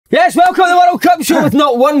Yes, welcome to the World Cup show with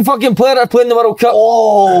not one fucking player playing the World Cup.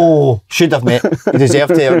 Oh, should have, mate. You deserve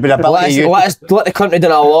to have been ability. Let the country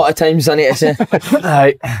down a lot of times, I need to say.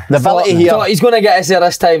 Right. The ability here. Thought he's going to get us there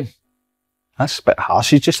this time. That's a bit harsh.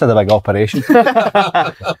 He's just had a big operation.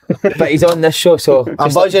 But he's on this show, so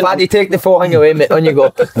I'm buzzing. Glad you take the fall hang away, mate. On you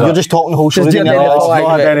go. You're just talking the whole show. Just You're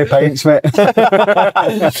not had any pints, mate.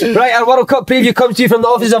 Right, our World Cup preview comes to you from the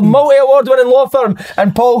office of multi-award winning law firm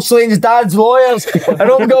and Paul Slaney's dad's lawyers. And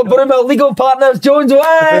Open Goal Brumel legal partners, Jones Way!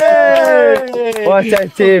 What a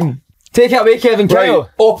team. Take it away, Kevin Kyle. Right,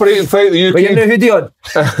 operating throughout the UK. With your new hoodie on.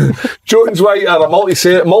 Jones White are a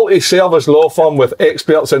multi-service law firm with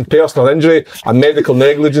experts in personal injury and medical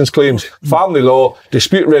negligence claims, family law,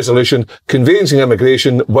 dispute resolution, conveyancing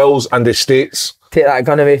immigration, wills and estates. Take that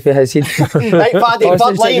gun away from his head. Right, Paddy,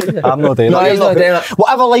 third line. I'm not doing No, he's not doing it.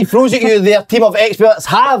 Whatever life throws at you, their team of experts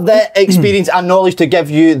have the experience and knowledge to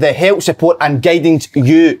give you the help, support and guidance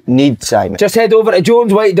you need, Simon. Just head over to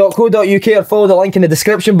joneswhite.co.uk or follow the link in the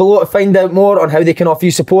description below to find out more on how they can offer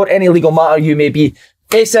you support, any legal matter you may be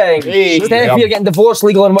facing. If you're getting divorced,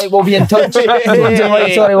 Legal and White will be in touch. Jones and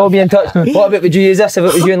White, sorry, will be in touch. What about would you use this if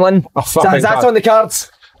it was you and Lynn? That's on the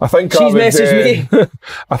cards. I think She's messaged me.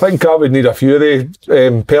 I think I would need a few of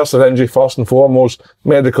the personal injury first and foremost,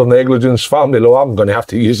 medical negligence, family law. I'm going to have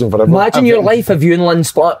to use them forever. Imagine your life if you and Lynn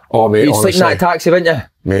split. Oh, mate, you'd sleep in that taxi, wouldn't you?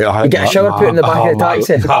 Mate, you get a shower put in the back of the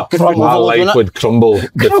taxi. My life would crumble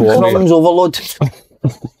before me. Crumbs overload.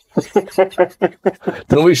 Do you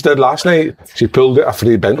know what she did last night? She pulled out a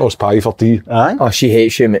free Bento's pie for tea. Aye. Oh, she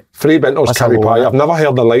hates you, mate. Free Bento's curry pie. I've never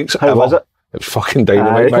heard the likes How ever. was it? It was fucking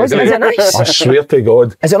dynamite. Was it nice? I swear to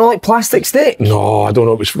God. Is it not like plastic steak? No, I don't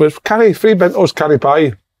know. It was curry, free Bento's curry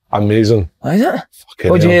pie. Amazing. Is it?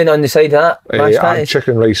 Fucking What do you hell. eat on the side of that? Mashed And patties?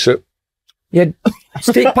 chicken rice soup. You had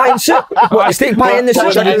steak pie and soup? What, the steak pie in the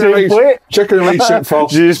soup? Chicken rice soup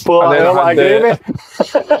first. You just put and then that I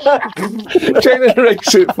had chicken rice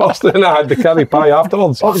soup first, then I had the curry pie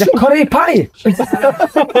afterwards. Oh, it was a curry pie?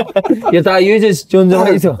 Your dad uses Jones and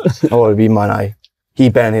White though? Oh, it'd be man, aye. He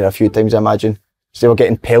been here a few times, I imagine. So they were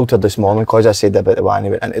getting pelted this morning because I said about the one he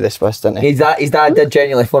went into this first, didn't he? His dad did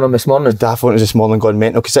genuinely phone him this morning. Dad phoned us this morning gone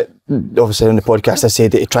mental because obviously on the podcast I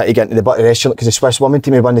said that he tried to get into the buttery restaurant because the Swiss women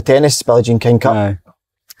team had won the tennis, Billie Jean King Cup. Aye.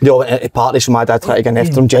 They all went into parties, so my dad tried to get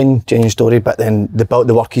after him, genuine story, but then the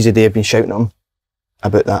workies of the day have been shouting at him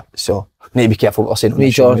about that, so need to be careful what we're saying on Me,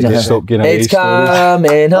 the show. George, Just stop getting away It's stories.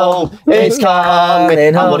 coming home. It's coming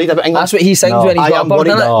home. I'm worried about England. That's what he sings No, when he's I got a am bird,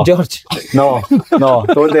 worried. innit? No. George, No,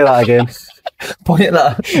 don't do that again. point at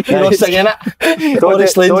that. You're not singing it. Don't do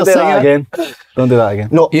Slane's that singing it. again. Don't do that again.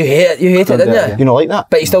 No, You hate it, Don't do didn't that you? you not like that?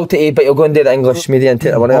 But you still take, but you'll go and do the English media and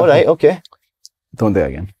take the one out. Alright, okay. Don't do it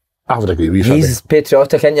again. I would agree with you. He's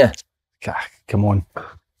patriotic, isn't you? Come on.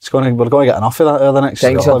 We're going to get enough of that over the next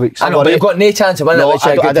Think couple so. of weeks. I know, but you've got no chance of winning No, it, which is a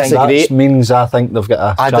I good thing. disagree. That means I think they've got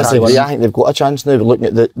a I chance to disagree. win. I think they've got a chance now. But looking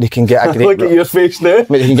at they can get a great. Look at your face now. Mate,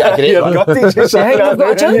 they can get a great You're run. gutted. You think they've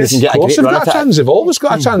got a chance? They can get Of a course great they've run got at a it. chance. They've always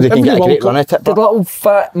got a chance. They can Every get a World great Cup. run at it. Did But, little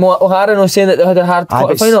fat O'Hara not saying that they had a hard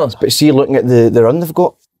quarter-final? but see, looking at the run they've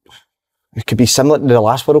got, it could be similar to the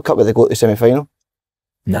last World Cup where they got to the semi-final.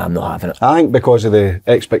 Nah, I'm not having it. I think because of the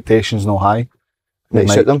expectations no high, Might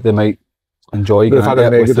suit them. they might enjoy They've had a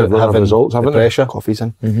negative run of having results, the haven't they? pressure. Coffee's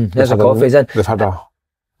in. There's a coffee's in. They've had a...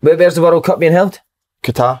 Where's the World Cup being held?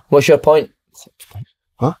 Qatar. What's your point?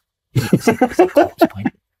 Huh?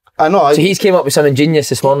 I know. So he's came up with something genius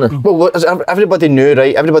this morning. Well, look, everybody knew,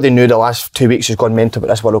 right? Everybody knew the last 2 weeks has gone mental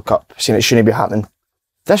about this World Cup, saying it shouldn't be happening.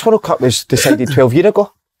 This World Cup was decided 12 years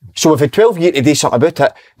ago. So we've had 12 years to do something about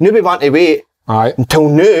it. Now we want to wait Aye. until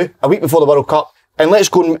now, a week before the World Cup, and let's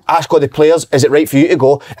go and ask all the players, is it right for you to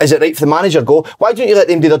go? Is it right for the manager to go? Why don't you let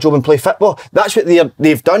them do their job and play football? That's what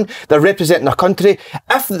they've done. They're representing their country.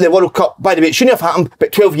 If the World Cup, by the way, it shouldn't have happened,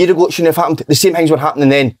 but 12 years ago it shouldn't have happened. The same things were happening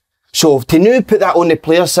then. So to now put that on the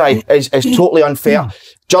player side is totally unfair.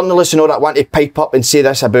 Journalists and all that want to pipe up and say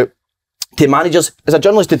this about to managers. As a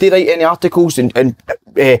journalist, did they write any articles and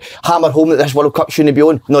hammer home that this World Cup shouldn't be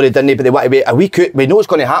on? No, they didn't, but they want to wait a week out. We know it's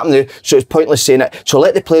going to happen now, so it's pointless saying it. So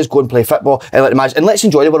let the players go and play football and let the managers, and let's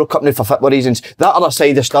enjoy the World Cup now for football reasons. That other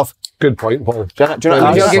side of stuff. Good point, Paul. Do you know what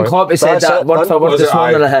I mean? Jurgen Klopp has said That's that it, word for word was this it?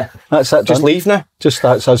 morning. That's it. Just done. leave now. Just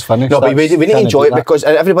that's us finished. No, but we need to enjoy it that. because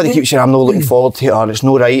everybody keeps saying, I'm not looking forward to it, or it's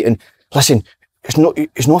no right. And listen, it's not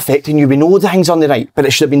affecting you. We know the things on the right, but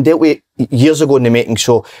it should have been dealt with years ago in the making.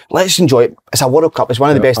 So let's enjoy it. It's a World Cup. It's one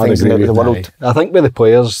of the best I'd things in agree the with world. I think with the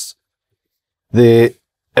players,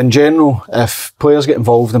 in general, if players get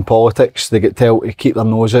involved in politics, they get told to keep their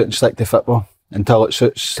nose out and stick to football until it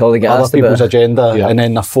suits Until they get other asked about people's it. agenda, Yeah. and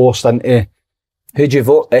then they're forced into Who'd you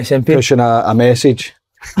vote? SNP? pushing a message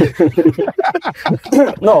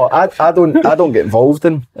No, I don't get involved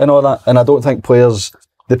in all that, and I don't think players,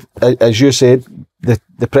 as you said,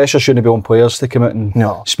 the pressure shouldn't be on players to come out and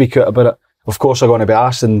speak out about it. Of course, they're going to be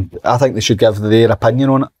asked, and I think they should give their opinion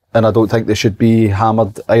on it, and I don't think they should be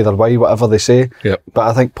hammered either way, whatever they say. Yep. But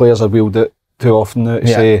I think players are wheeled out too often now to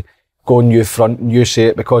say, go on you front and you say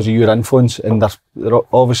it because of your influence, and they're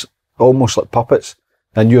obviously almost like puppets.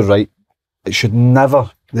 And you're right, it should never.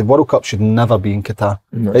 The World Cup should never be in Qatar.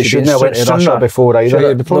 No, it shouldn't have went to Russia before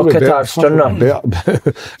either. No, Qatar,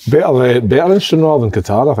 better in Stranraer than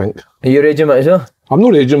Qatar, I think. Are you raging with it as well? I'm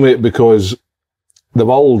not raging with it because the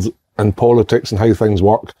world and politics and how things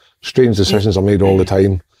work, strange decisions are made all the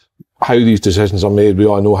time. How these decisions are made, we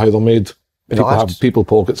all know how they're made. People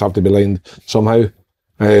pockets have to be lined somehow.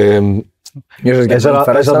 Is there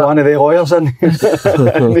one of the lawyers in?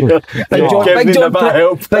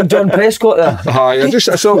 Big John Prescott there.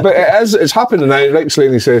 But it's happening now. Like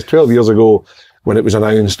Slaney says, 12 years ago, when it was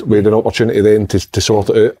announced, we had an opportunity then to sort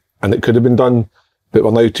it out, and it could have been done. But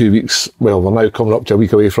we're now 2 weeks, we're now coming up to a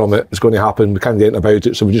week away from it. It's going to happen. We can't do anything about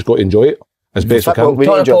it, so we just got to enjoy it as best we can.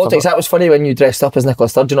 Talking politics, that was funny when you dressed up as Nicola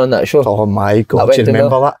Sturgeon on that show. Oh my God, do you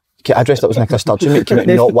remember that? I dressed up as Nicola Sturgeon, mate. Came out,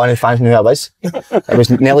 not one of the fans knew who I was. It was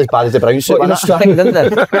nearly as bad as the brown suit. Didn't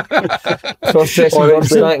it?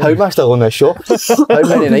 How am I still on this show? How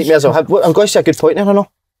many nightmares I've had? I'm going to say a good point there, I know,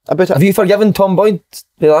 about it. Have you forgiven Tom Boyd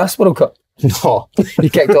the last World Cup? No. You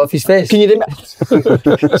kicked it off his face. Can you remember?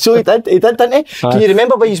 So he did, didn't he? Can you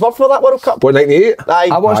remember where he's worked for that World Cup? What, 98? Aye.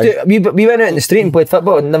 I watched it. We went out in the street and played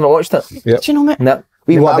football and never watched it. Yep. Did you know, mate? No.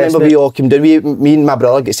 I remember we all came down. Me and my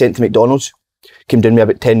brother get sent to McDonald's. Came down with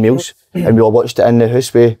about 10 meals and we all watched it in the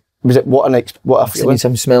house. Was it what a feeling?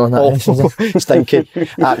 Some smell in that house. Stinking.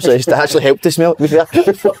 Absolutely, it actually helped the smell.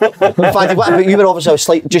 Fanny, what about you? Were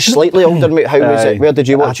obviously just slightly older, mate. How was it? Where did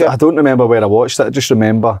you watch it? I don't remember where I watched it. I just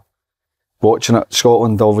remember watching it.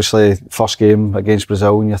 Scotland, obviously, first game against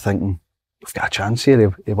Brazil, and you're thinking, we've got a chance here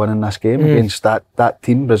of winning this game against that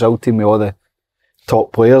team, Brazil team, with all the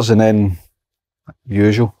top players, and then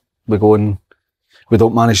usual, we go and we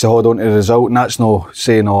don't manage to hold on to the result, and that's no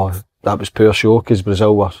saying, that was poor show, because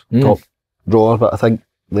Brazil were top drawer, but I think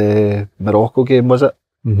the Morocco game, was it?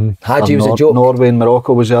 Hadji was a joke. Norway and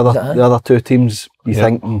Morocco was the other two teams. You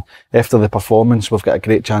think after the performance, we've got a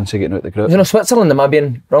great chance of getting out the group. Was it no Switzerland? Am I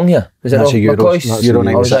being wrong here? Was it that's Euro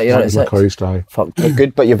 96? Fuck,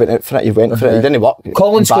 good, but you went out for it. You went for it. You didn't work.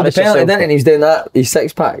 Collins scored the penalty, didn't he? And he's doing that. He's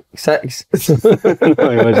 6-pack. 6. He's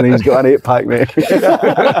got an 8-pack, mate.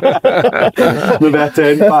 Maybe a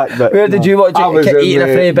 10-pack. But where did you watch it? Eating a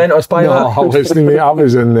Ferry Bentos pie? No, I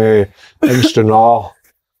was in Stranraer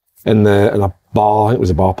in a bar. I think it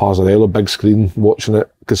was a bar Parzarello, big screen, watching it.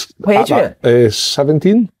 What age were you?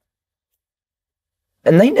 17.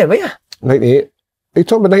 In 90, were you? 98. Are you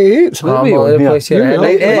talking about 98? I'm all over the place here. By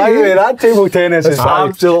the way, that table tennis is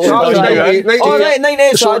absolutely...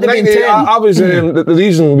 98, so I'd have been 10. I was, the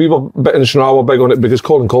reason we were bit in Stranraer were big on it because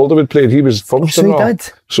Colin Calderwood played. He was from Stranraer. So he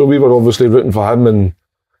did. So we were obviously rooting for him, and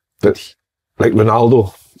like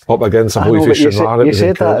Ronaldo up against a boy for Stranraer. You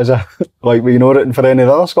said that as a, like, were you not rooting for any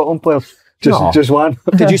other Scotland players? Just one.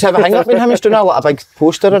 Did you have a hang up with him in Stranraer, like a big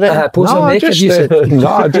poster or anything?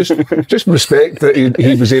 Just respect that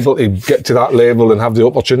he was able to get to that level and have the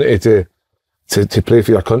opportunity to play for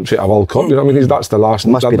your country at a World Cup. You know what I mean? That's the last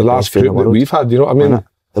group that we've had. You know what I mean?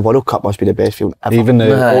 The World Cup must be the best film ever. Even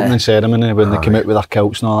the opening ceremony when they came out with their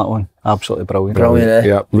kilts and all that one, absolutely brilliant. Brilliant,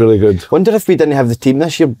 yeah, really good. Wonder if we didn't have the team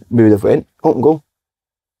this year, we would have went out and go.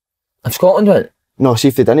 If Scotland went? No, see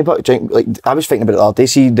if they didn't, but like I was thinking about it the other day,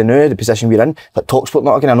 see the position we're in, like Talksport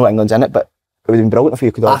not again, I know England's in it, but it would have been brilliant if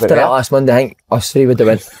you could have after that last Monday, I think us three would have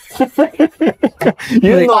won.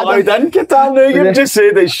 You're not allowed in Qatar now, you've just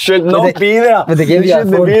said it should not be there. Would they give you a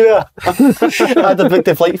phone? Be there. I'd have booked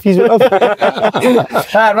the flight fees with them.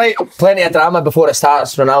 Right, plenty of drama before it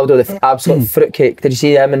starts. Ronaldo, the absolute fruitcake. Did you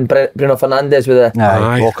see him and Bruno Fernandes with a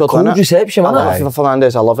cold reception, wasn't it?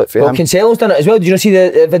 Fernandes, I love it for him. Cancelo's done it as well. Did you not see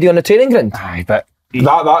the video on the training ground? Aye, but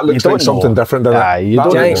that looks like something different, doesn't it?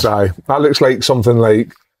 That looks like something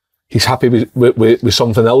like he's happy with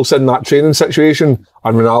something else in that training situation,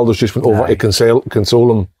 and Ronaldo's just went over to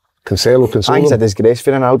console him. I think it's a disgrace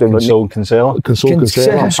for Ronaldo. Console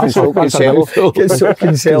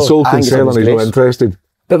and he's not interested.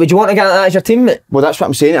 But would you want to get that as your team, mate? Well, that's what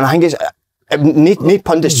I'm saying, and I think it's no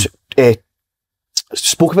pundits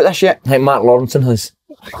spoke about this yet. I think Mark Lawrenson has.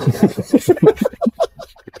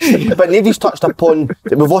 But nobody's touched upon,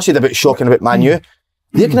 we've all said about shocking about Man U.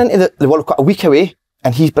 They're going into the World Cup a week away,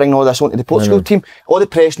 and he's bringing all this onto the Portugal team. All the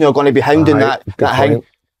press now are going to be hounding that thing.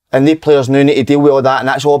 And the players now need to deal with all that, and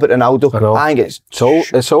that's all about Ronaldo. I think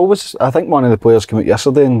it's always, I think one of the players came out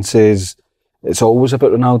yesterday and says it's always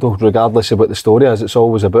about Ronaldo, regardless of what the story is, it's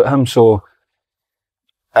always about him. So,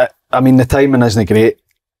 I mean, the timing isn't great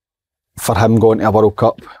for him going to a World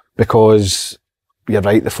Cup, because you're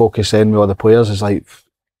right, the focus then with all the players is like,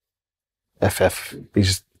 if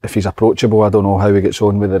he's approachable, I don't know how he gets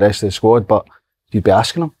on with the rest of the squad, but you'd be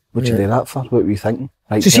asking him, what'd you do that for? What were you thinking?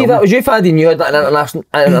 Right, so see, that was you, Fadden. You had like an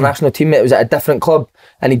international teammate who was at a different club,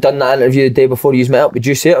 and he'd done that interview the day before you met up. Would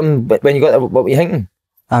you say to him, when you got there, what were you thinking?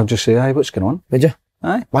 I'd just say, aye, what's going on? Would you?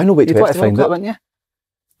 Aye. Why not wait You'd want to find out, wouldn't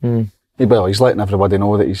you? Well, he's letting everybody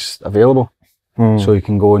know that he's available, so he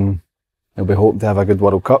can go and he'll be hoping to have a good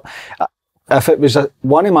World Cup. If it was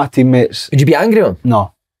one of my teammates... Would you be angry with him?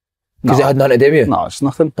 No. Because it had nothing to do with you? No, it's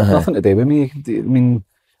nothing to do with me. I mean,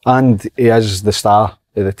 and he is the star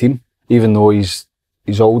of the team, even though he's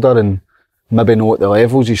older and maybe not at the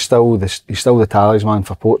levels, he's still the talisman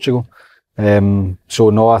for Portugal. So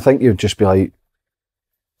no, I think you'd just be like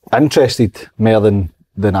interested more than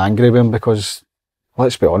angry with him, because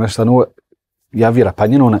let's be honest, I know you have your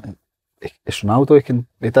opinion on it. It's Ronaldo,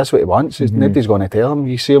 he does what he wants. Nobody's going to tell him.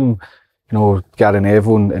 You see him, Gary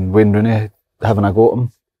Neville and Wayne Rooney having a go at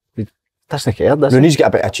him. He doesn't care, does he? Rooney's got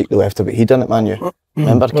a bit of cheek left of what he done at Man U.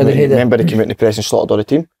 Remember he came out in the press and slaughtered all the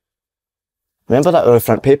team? Remember that, or the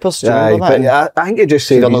front papers? I think he just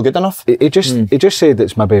said they're not good enough. He just said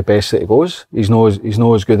it's maybe best that he goes. He's not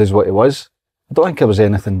as good as what he was. I don't think there was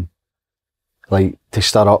anything like to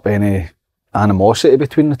stir up any animosity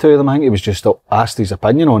between the two of them. I think he was just asked his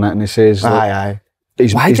opinion on it, and he says, aye.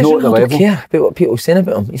 Why does Ronaldo care about what people are saying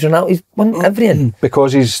about him? He's Ronaldo. He's won everything.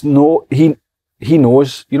 Because he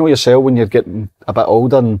knows. You know yourself, when you're getting a bit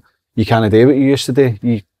older and you can't do what you used to do,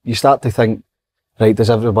 you start to think, right, does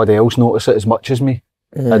everybody else notice it as much as me?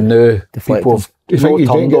 And now people have do you think you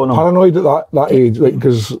turned get on him. paranoid at that age?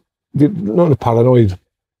 Because not paranoid,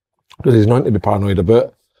 because he's not to be paranoid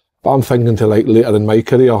about. But I'm thinking to like later in my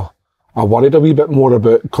career, I worried a wee bit more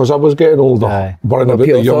about, because I was getting older, worrying about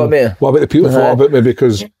the young. What about the people thought about me?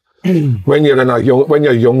 Because when you're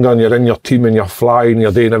younger and you're in your team and you're flying,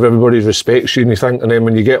 you're doing, everybody respects you, and you think, and then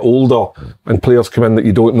when you get older and players come in that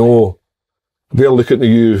you don't know, they're looking to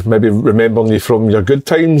you, maybe remembering you from your good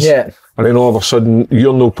times. Yeah. And then all of a sudden,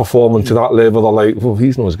 you're not performing to that level. They're like, well,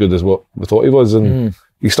 he's not as good as what we thought he was. And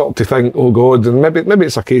you start to think, oh God, and maybe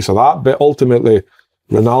it's a case of that. But ultimately,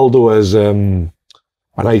 Ronaldo is an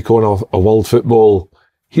icon of world football.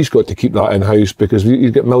 He's got to keep that in-house, because you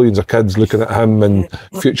get millions of kids looking at him and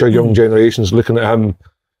future young generations looking at him.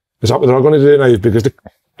 Is that what they're going to do now? Because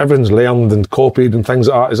everything's learned and copied and things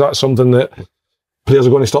like that. Is that something that players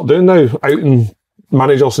are going to start doing now, outing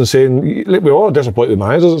managers and saying, look, we all are disappointed with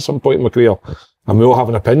managers at some point in my career, and we all have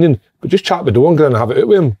an opinion, but just chat the door and go and have it out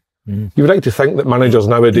with him. You would like to think that managers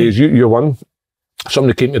nowadays, you're one,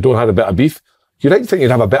 somebody came to the door and had a bit of beef, you'd like to think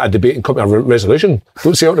you'd have a bit of debate and come to a resolution.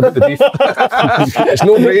 Don't say out about the beef. It's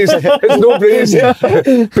no praise.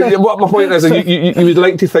 But what my point is, you would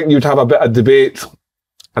like to think you'd have a bit of debate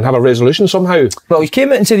and have a resolution somehow. Well, he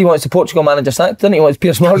came out and said he wants the Portugal manager sacked, didn't he? He wants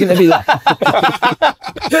Piers Morgan to be there.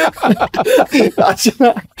 I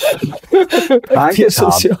think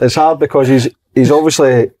it's hard because he's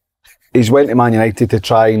obviously, he's went to Man United to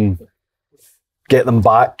try and get them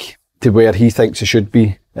back to where he thinks they should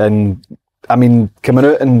be. And I mean, coming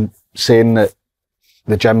out and saying that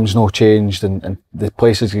the gym's no changed and the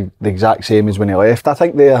place is the exact same as when he left, I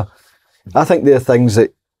think they're things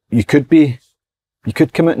that you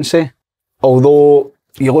could come out and say. Although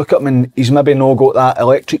you look at him and he's maybe not got that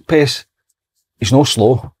electric pace, he's no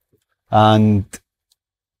slow. And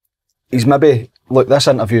he's maybe, look, this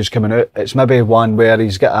interview's coming out, it's maybe one where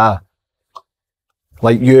he's got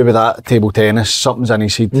like you with that table tennis, something's in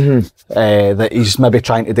his head, that he's maybe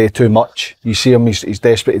trying to do too much. You see him, he's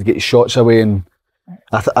desperate to get his shots away, and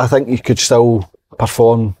I think he could still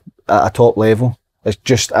perform at a top level. It's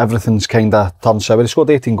just everything's kind of turned sour. He scored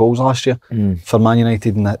 18 goals last year for Man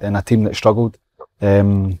United in a team that struggled. I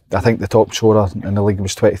think the top scorer in the league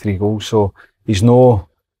was 23 goals, so he's no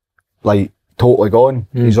like totally gone.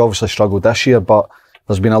 He's obviously struggled this year, but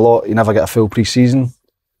there's been a lot. He never got a full pre-season,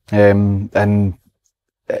 and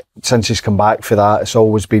since he's come back for that, it's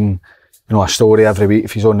always been, a story every week.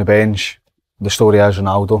 If he's on the bench, the story is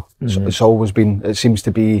Ronaldo. It's always been. It seems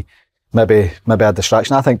to be maybe a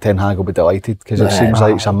distraction. I think Ten Hag will be delighted, because it seems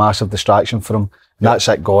like it's a massive distraction for him. And that's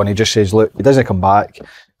it, gone. He just says, look, he doesn't come back.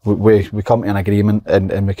 we come to an agreement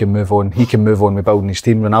and we can move on. He can move on with building his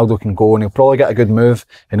team. Ronaldo can go and he'll probably get a good move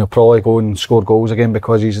and he'll probably go and score goals again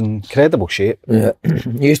because he's in incredible shape. Yeah.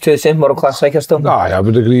 Used to the same world class striker still? Aye, I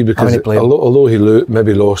would agree because although he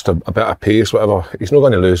maybe lost a bit of pace, whatever, he's not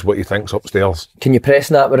going to lose what he thinks upstairs. Can you press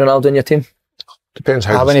that with Ronaldo in your team? Depends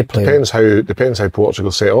how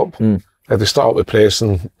Portugal's set up. If they start with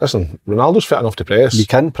pressing, listen, Ronaldo's fit enough to press. You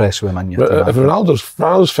can press with him in your team. If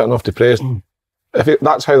Ronaldo's fit enough to press,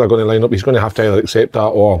 that's how they're going to line up, he's going to have to either accept that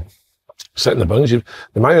or sit in the bunch.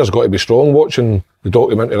 The manager's got to be strong. Watching the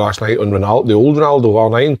documentary last night on Ronaldo, the old Ronaldo,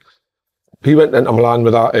 R9, he went into Milan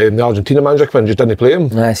with that the Argentina manager and just didn't play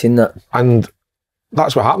him. I seen that. And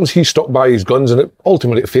that's what happens. He stuck by his guns, and it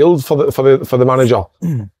ultimately failed for the manager.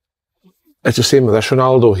 It's the same with this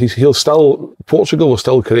Ronaldo. Portugal will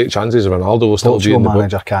still create chances. Ronaldo will still be in the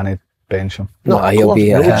manager can't bench him. No, he'll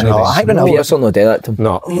be. I think Ronaldo will do that to him.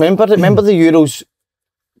 No, remember the Euros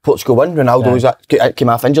Portugal won. Ronaldo came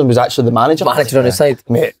off injured and was actually the manager. Manager on his side,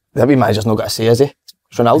 mate. The wee manager's not got a say, is he?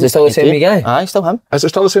 Ronaldo. Is it still the same guy? Aye, still him. Is it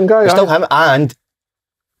still the same guy? It's still him. And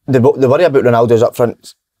the worry about Ronaldo is up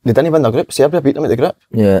front. They didn't win their group. Serbia beat them at the group.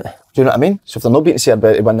 Yeah. Do you know what I mean? So if they're not beating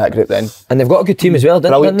Serbia to win that group, then and they've got a good team as well,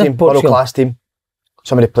 didn't they? World class team.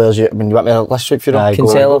 Some of the players, you want me to list for you?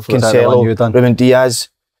 Cancelo, Ruben Diaz,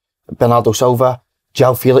 Bernardo Silva,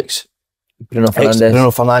 João Felix, Bruno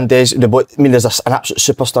Fernandes. The boy, I mean, there's an absolute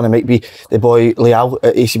superstar. It might be the boy Leao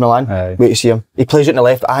at AC Milan. Wait to see him. He plays it in the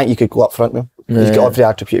left. I think you could go up front with him. He's got every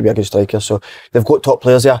attribute to be a good striker. So they've got top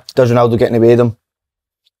players there. Does Ronaldo get in the way of them?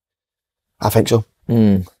 I think so.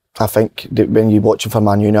 I think that when you watch them for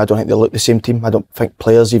Man U now, I don't think they look the same team. I don't think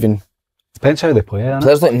players even. Depends how they play.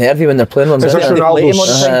 Players look nervy when they're playing on. Is this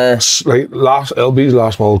Ronaldo's LB's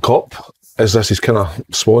last World Cup? Is this his kind of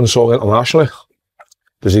swan song internationally?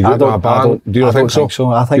 Does he get that ban? Do you think so?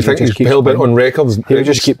 I think he's held bent on records. He'll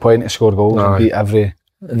just keep playing to score goals and beat every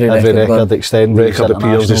record, extend record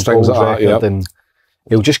appeals, things like that. And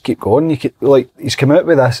he'll just keep going. He's come out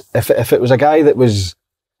with this. If it was a guy that was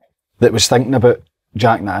thinking about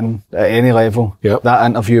jacking it in at any level, that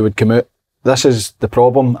interview would come out. This is the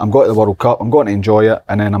problem. I'm going to the World Cup. I'm going to enjoy it,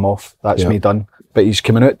 and then I'm off. That's me done. But he's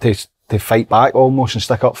coming out to fight back almost and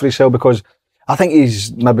stick up for himself because I think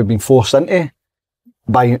he's maybe been forced into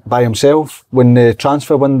by himself when the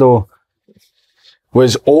transfer window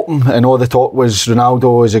was open and all the talk was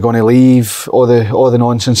Ronaldo, is he going to leave? All the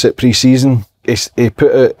nonsense at pre-season. He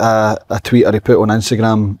put out a tweet or he put on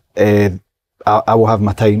Instagram. I will have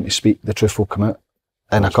my time to speak. The truth will come out.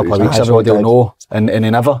 In a couple of weeks, everybody will know, and he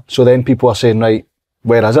never. So then people are saying, right,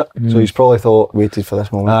 where is it? So he's probably thought, waited for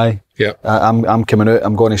this moment. Aye, yeah. I'm coming out.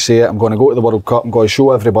 I'm going to say it. I'm going to go to the World Cup. I'm going to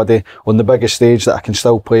show everybody on the biggest stage that I can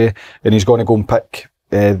still play. And he's going to go and pick,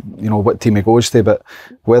 what team he goes to. But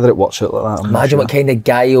whether it works out like that, imagine what kind of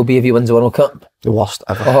guy he'll be if he wins the World Cup. The worst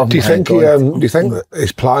ever. Oh, do you think that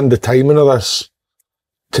he's planned the timing of this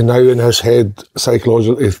to now in his head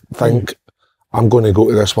psychologically think I'm going to go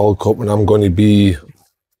to this World Cup and I'm going to be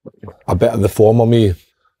a bit of the former me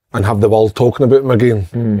and have the world talking about him again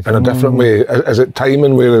in a different way? Is it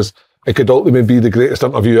timing, whereas it could ultimately be the greatest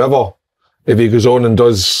interview ever if he goes on and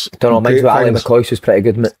does don't know, mine's with Ali McCoy was pretty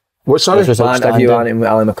good, mate. What, sorry? My interview with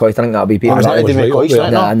Ali McCoy, I think that'll be beating Eddie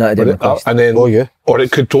McCoy. Nah, not Eddie McCoy. And then, or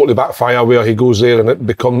it could totally backfire where he goes there and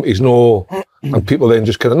it he's no, and people then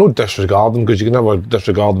just kind of no disregard him because you can never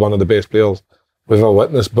disregard one of the best players we've ever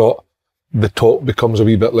witnessed, but the talk becomes a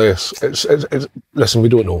wee bit less. It's listen, we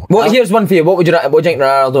don't know. Well, here's one for you. What do you think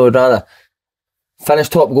Ronaldo would rather? Finish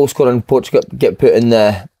top goal scorer in Portugal, get put in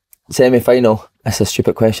the semi-final? That's a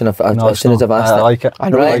stupid question. As soon as I've asked it. I like it. I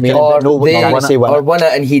know right? what you mean. Or win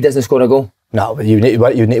it and he doesn't score a goal. No, but you need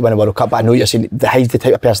to win a World Cup. But I know you're saying he's the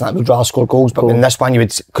type of person that would rather score goals. But in this one, you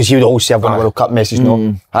would, because he would always say I've won a World Cup. Messi's not.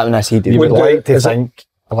 I mean, you would like to think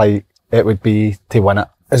like it would be to win it.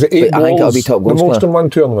 Is it 8 I think it'll be top goal the most in one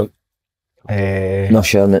tournament? Not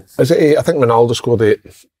sure, mate. Is it 8? I think Ronaldo scored 8.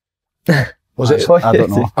 Was it? I don't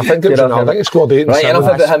know. I think it was Ronaldo. I think he scored 8. Right,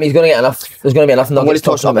 enough about him. He's going to get enough. There's going to be enough. I'm going to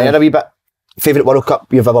toss up there a wee bit. Favourite World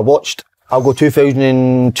Cup you've ever watched? I'll go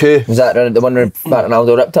 2002. Was that the one where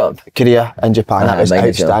Ronaldo ripped up? Korea and Japan. That was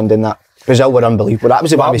outstanding. That Brazil were unbelievable. That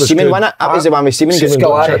was the one with Seaman won it. That was the one with Seaman.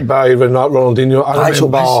 Got tricked by Ronaldinho.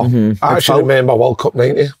 I actually remember World Cup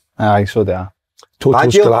 90. Aye, so they are. Toto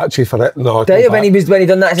Scalacci for it. No, do you when he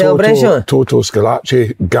done that celebration? Toto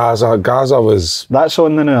Scalacci, Gaza was. That's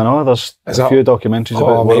on the new. I know there's a few documentaries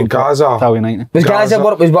about World Gaza. Was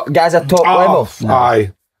Gaza top level?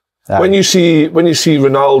 Aye. When you see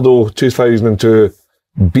Ronaldo 2002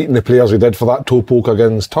 beating the players he did for that toe poke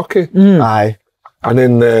against Turkey, aye, And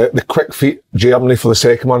then the quick feet Germany for the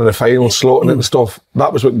second one in the final, slotting it and stuff.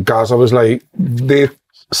 That was what Gaza was like. Their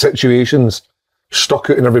situations stuck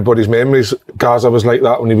out in everybody's memories. Gaza was like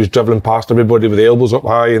that when he was dribbling past everybody with the elbows up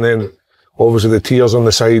high, and then obviously the tears on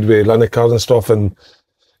the side with Lineker and stuff, and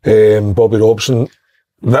Bobby Robson.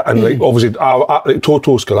 And like obviously,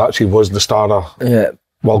 Toto Scalacci was the starter. Yeah.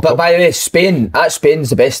 World But Cup. by the way, Spain's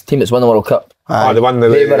the best team that's won the World Cup. They won the.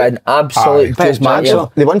 They were an absolute But it's mad,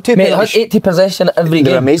 so they won 2 Mate, they penalty had 80 possession every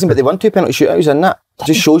They're game. amazing, but they won 2 penalty shootouts, isn't it?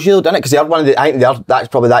 Just shows you, doesn't it? Because they're one of the. I think that's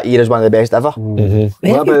probably that year is one of the best ever. Maybe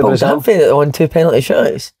What about Brazil? that won 2 penalty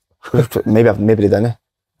shootouts. maybe they didn't.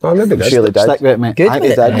 Oh, maybe they Surely did. Stick with it, mate. Good, I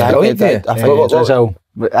think they mate. did. I think Brilliant, they did. mate. I think Brazil.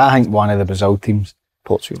 I think one of the Brazil teams.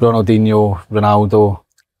 Portugal. Ronaldinho, Ronaldo.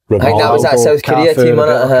 I think that was that South Korea Cafu, team,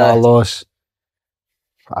 wasn't it? Roberto Carlos.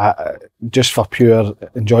 Just for pure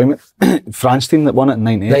enjoyment. France team that won it in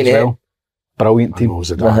 98 as 98. well. Brilliant team.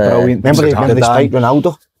 Brilliant. Remember they Zidane. spiked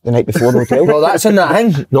Ronaldo the night before the hotel? Well, that's in that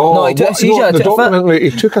thing. No, he took a seizure. The documentary,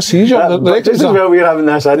 he took a seizure. This is where we're having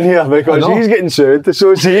this in here because he's getting sued.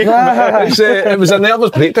 So is he. It was a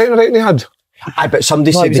nervous breakdown, right? And he had. Aye, but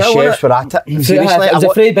somebody No, said it the was chefs were at it. Seriously, It was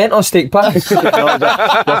a Freddie Bento steak pie.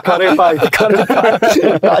 Curry pie.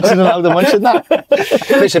 That's Ronaldo mentioned that.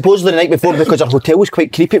 But supposedly the night before, because our hotel was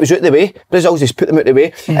quite creepy, it was out the way. Brazil's just put them out the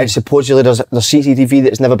way, and supposedly there's CCTV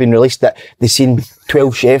that's never been released that they've seen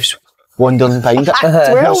 12 chefs wandering behind it.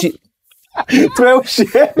 12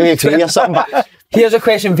 chefs. Maybe 3 or something. But Here's a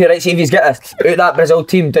question for you, right? See if he's got this. Out of that Brazil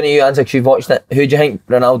team, don't you answer because you've watched it. Who do you think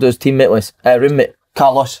Ronaldo's teammate was? Roommate?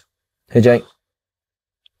 Carlos. Who do you think?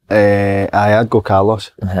 I'd go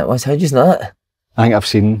Carlos. What's how do you know that? I think I've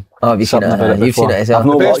seen. Oh, have you seen something it? about You've seen before. it as well. I've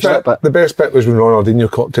not watched it, but The best bit was when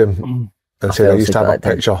Ronaldinho caught him and said I used to have a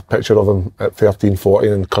picture of him at 13,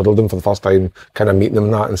 14 and cuddled him for the first time, kind of meeting him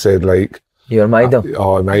and that, and said like, You're my idol.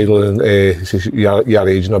 oh, I'm idol, and he says, you're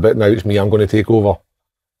aging a bit now, it's me, I'm going to take over.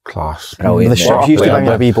 Class. Brilliant, The mate. shop used to bring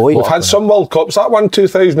a wee boy. We've had some World Cups. That one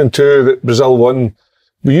 2002 that Brazil won.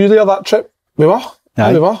 Were you there that trip? We were.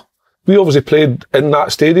 Aye. We were. We obviously played in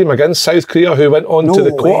that stadium against South Korea, who went on to the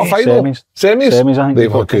quarter-final. Semis, I think. They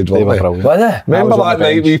were good, They weren't were they? brilliant. Was it? Remember was on that the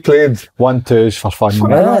night bench. we played? 1-2s for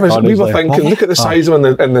fun. We were thinking, look at the size of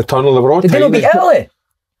them in the tunnel. They were all Did they not beat Italy?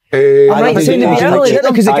 I'm right in saying they beat Italy, didn't they?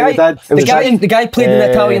 Because the guy played in the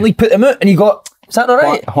Italian league, put them out, and he got. Is that not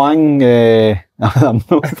right? Huang. I'm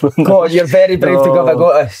not. God, you're very brave to give a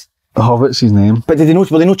go at us. Oh, what's his name? But were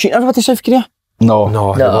they not cheating over to South Korea? No.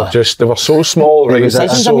 No, they were so small, right? It was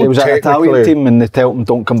an Italian team and they tell them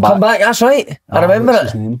don't come back. Come back, that's right. I remember what's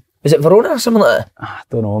it. his name? Was it Verona or something like that? I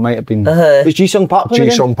don't know, it might have been. Was Ji-Sung Park playing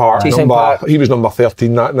again? Ji-Sung Park. Ji-Sung Park. He was number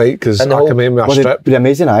 13 that night because I And the whole- came in with a Was it strip. pretty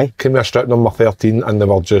amazing, aye? Came with a strip number 13 and they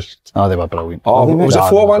were just... Oh, they were brilliant. Oh, was it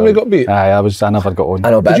 4-1 we got beat? Aye, I never got on. I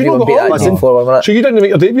know, but Did you not everyone beat go on? that team No. 4-1, wasn't So it? you didn't make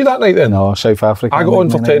your debut that night then? No, South Africa. I got on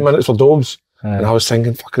for 10 minutes for Dobbs. Aye. And I was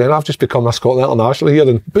thinking, fucking hell, I've just become a Scotland international here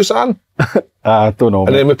in Busan. I don't know.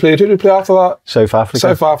 And then we played, who did we play after that? South Africa.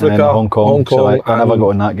 South Africa, And then Hong Kong. Hong So I Kong, never and- got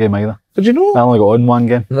on that game either. Did you know? I only got on one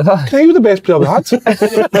game. You were the best player we had.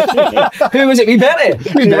 Who was it? We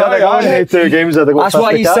Bertie? Aye. 2 games I got. That's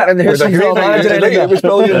why he's sitting in the house It was a and great not night, manager it was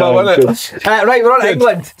brilliant, wasn't it? Right, we're on to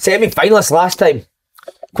England. Semi-finalists last time.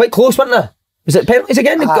 Quite close, wasn't it? Was it penalties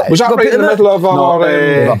again? Was that right in the middle of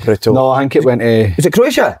our... Brutal. No, I think it went to. Was it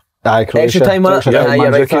Croatia? Aye, Croatia. Extra time, wasn't it? Extra Yeah, time,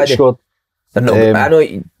 you're right, Mandzukic Friday. scored. They're not good, but I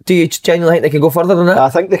know. Do you genuinely think they could go further than that? I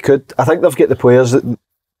think they could. I think they've got the players that.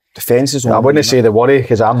 Defence is I wouldn't say the worry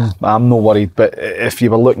because I'm not worried. But if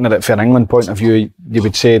you were looking at it from an England point of view, you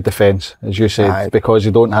would say defence, as you said, Aye. because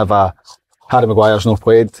you don't have a Harry Maguire's not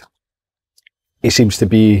played. He seems to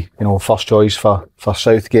be, first choice for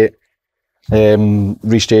Southgate.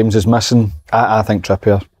 Reece James is missing. I think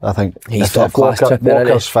Trippier. I think He's if top class, Walker's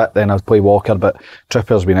Trippier, fit, then I'd play Walker. But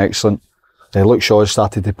Trippier's been excellent. Luke Shaw's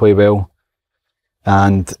started to play well,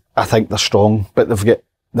 and I think they're strong. But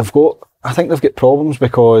I think they've got problems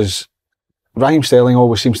because Raheem Sterling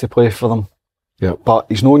always seems to play for them. Yeah. But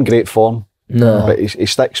he's not in great form. No. But he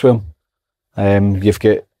sticks with him. You've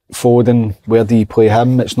got Foden. Where do you play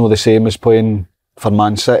him? It's not the same as playing for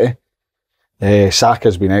Man City.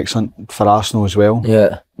 Saka's been excellent for Arsenal as well.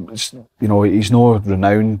 Yeah. He's not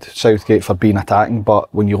renowned, Southgate, for being attacking,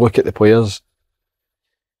 but when you look at the players,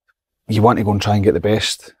 you want to go and try and get the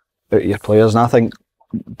best out of your players. And I think,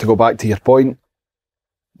 to go back to your point,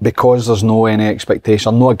 because there's no any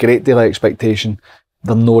expectation, not a great deal of expectation,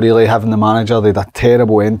 they're not really having the manager. They had a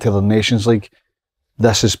terrible end to their Nations League.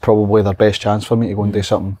 This is probably their best chance for me to go and do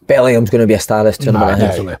something. Bellingham's going to be a star this tournament. I think.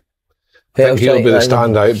 Definitely. Who I else think he'll do you be the think?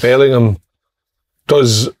 standout. Bellingham.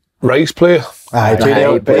 Does Rice play? Aye, Aye,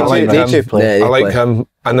 they but do play. Yeah, I they like play. him.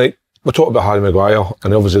 And we're talking about Harry Maguire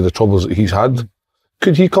and obviously the troubles that he's had.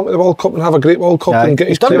 Could he come to the World Cup and have a great World Cup and get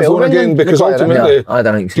his players on again? Because ultimately, I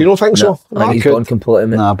don't think so. Do you not think so? I think he's gone completely.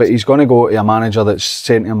 Mate. Nah, but he's going to go to a manager that's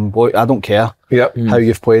saying to him, "Boy, I don't care how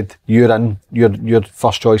you've played. You're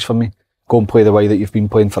first choice for me. Go and play the way that you've been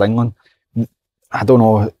playing for England." I don't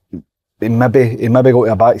know. He maybe go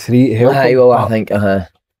to a back three to help him. Well, I think.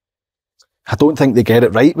 I don't think they get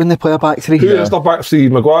it right when they play a back three. Who is the back three?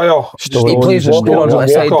 Maguire. He plays Walker on the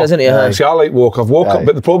side, doesn't he? See, I like Walker.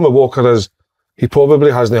 But the problem with Walker is he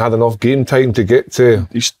probably hasn't had enough game time to get to.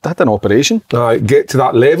 He's had an operation. Get to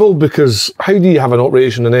that level, because how do you have an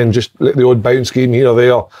operation and then just let the odd bounce game here or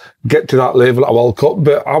there get to that level at a World Cup?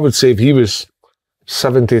 But I would say if he was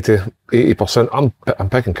 70 to 80%, I'm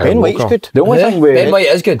picking Kyle Ben Walker. White's good. The only thing Ben White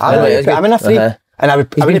is good. I'm in a three. And I would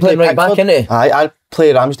been playing right back, isn't he? I'd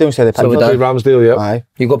play Ramsdale instead of Pickford. Play Ramsdale, yeah. Aye.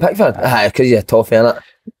 You got Pickford? Because you're a tough, innit?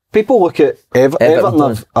 people look at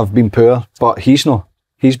Everton have been poor, but he's not.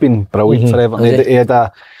 He's been brilliant for Everton. He had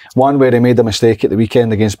a one where he made a mistake at the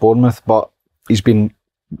weekend against Bournemouth, but he's been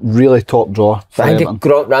really top drawer for I think Everton. it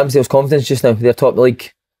got Ramsdale's confidence just now. They're top of the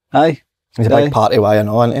league. Aye. He's a big party why I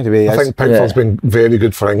know, anyway. I think Pickford's been very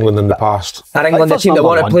good for England in the past. For England, the team that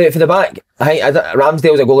want to play it for the back. I think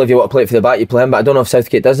Ramsdale's a goal if you want to play it for the back, you play him, but I don't know if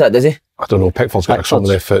Southgate does that, does he? I don't know, Pickford's got something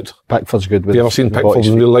on left foot. Pickford's good with. Have you ever seen Pickford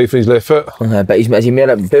in real life in his left foot? But is he more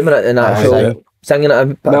at booming it than actually singing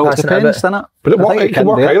it, well, passing it depends, doesn't it? But it can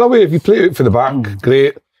work either way. If you play it for the back,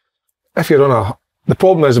 great. If you're on a... The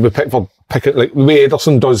problem is with Pickford picking, like the way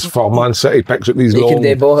Ederson does for Man City, picks up these long... He can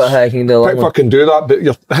do both, he can do Pickford can do that, but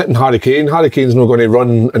you're hitting Harry Kane. Harry Kane's not going to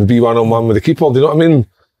run and be one-on-one with the keeper, do you know what I mean?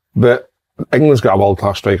 But England's got a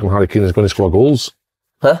world-class striker and Harry Kane is going to score goals.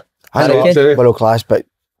 Huh? I know, world class, but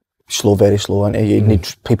slow, very slow, and you need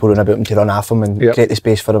people running about him to run off him and create the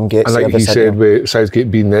space for him. And like he said, with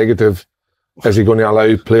Southgate being negative, is he going to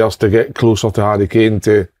allow players to get closer to Harry Kane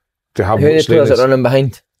to have... Who are the players that are running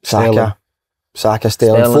behind? Saka,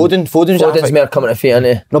 Sterling. Foden's more coming to feet, isn't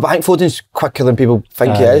he? No, but I think Foden's quicker than people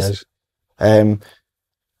think he is. Some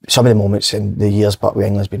of the moments in the years back with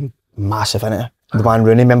England's been massive, isn't it? The man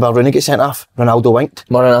Rooney, remember Rooney get sent off? Ronaldo winked.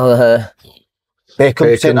 Beckham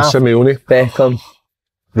sent off. Simeone. Beckham.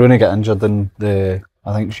 Rooney got injured in the...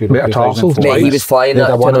 I think she metatarsal. Mate, he was flying that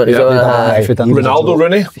tournament as well. Ronaldo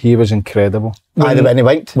Rooney. He was incredible. When he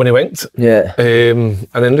winked. Yeah. And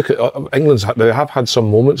then look at England's. They have had some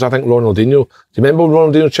moments. I think Ronaldinho. Do you remember when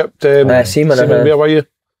Ronaldinho chipped Seaman? Where were you?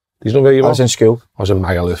 He's not where you were. I was in school. I was in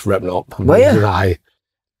Magaluf ripping it up. Were you? Aye.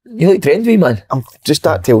 You look trained to me, man. I'm just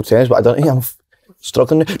that tail tennis, but I don't think I'm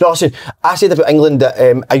struggling. No, listen, I said about England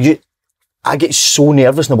that I get so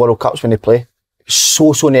nervous in the World Cups when they play.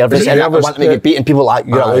 So nervous, and I want to get beaten. People like,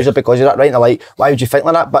 you're a loser because you're that, right? And they're like, why would you think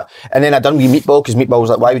like that? And then I done with Meatball, because Meatball was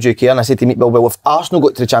like, why would you care? And I said to Meatball, well, if Arsenal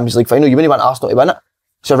got to the Champions League final, you wouldn't want Arsenal to win it.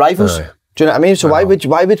 It's rivals. Do you know what I mean? So why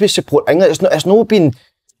would we support England? It's not been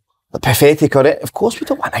pathetic or it. Of course we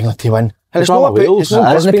don't want England to win. And it's not Wales.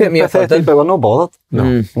 It's been pathetic, but we're not bothered.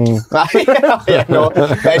 No. Yeah, no.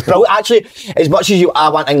 But it's brilliant. Actually, as much as I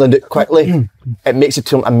want England out quickly, it makes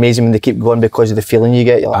it amazing when they keep going because of the feeling you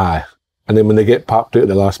get. You're like, aye. And then when they get papped out at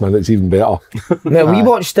the last minute, it's even better. Man, we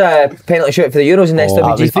watched penalty shoot for the Euros in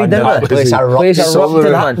SWG3, didn't we? Place erupted,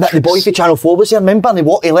 man. The boy for Channel 4 was there, remember? And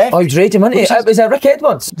he left. Oh, he was raging, wasn't he? It was Rick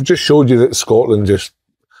Edwards. It just showed you that Scotland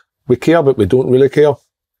we care, but we don't really care.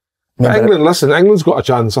 England, listen, England's got a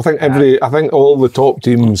chance. I think all the top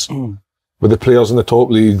teams with the players in the top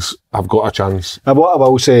leagues have got a chance. Now, what I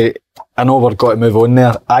will say, I know we've got to move on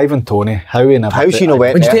there. Ivan Toney, how's she not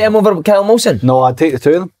went? Would you take him over Kyle Wilson? No, I'd take the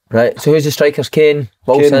two of them. Right, so who's the strikers? Kane,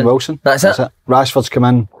 Wilson? Kane and Wilson. That's it. Rashford's come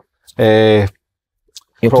in.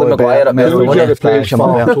 You'll play Maguire at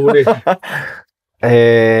Tony.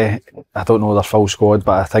 I don't know their full squad,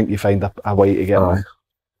 but I think you find a way to get on.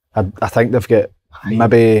 I think they've got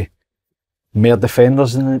maybe more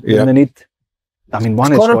defenders than they need. I mean,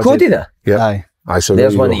 one is Connor Cody there. Yeah. Aye. So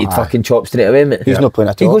there's one that you'd fucking chop straight away, mate. He's not playing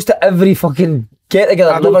at all. He goes to every fucking get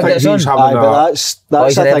together. Never gets on. But that's the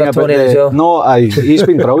thing about the... No, he's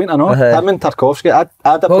been brilliant, I know. Him and Tarkowski. I'd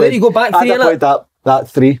have played, you go back three, I'd have played that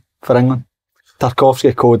three for England.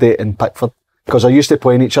 Tarkowski, Cody and Pickford. Because they're used to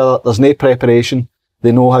playing each other. There's no preparation.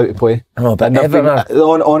 They know how to play. I know, but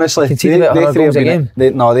honestly, they three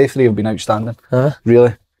have been outstanding.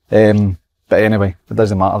 Really. But anyway, it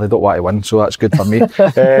doesn't matter. They don't want to win, so that's good for me.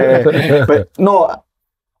 But no,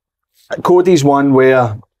 Cody's one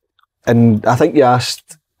where, and I think you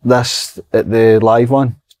asked this at the live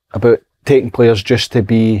one about taking players just to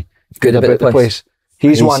be good about the place.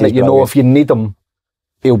 He's one that you know if you need him,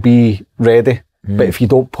 he'll be ready. But if you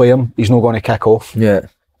don't play him, he's not going to kick off. Yeah.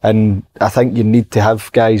 And I think you need to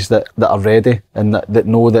have guys that are ready and that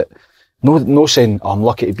know that, no saying, oh, I'm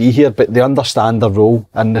lucky to be here, but they understand their role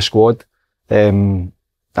in the squad.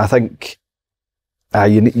 I think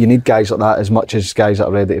you need guys like that as much as guys that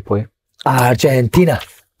are ready to play. Argentina,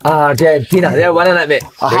 they're winning it, mate.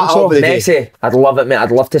 Messi, I'd love it, mate.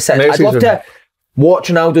 I'd love to sit. I'd love to watch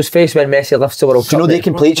Ronaldo's face when Messi lifts the World Cup. Do you know they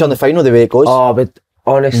can play each other in the final the way it goes? Oh, but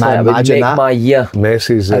honestly, it would make my year.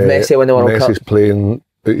 Messi win the World Cup. Messi's playing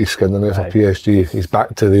out his skin in there for PSG. He's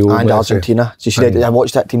back to the old and Messi. Argentina. So I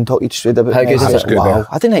watched that team talk. You just read about how good is it? Wow.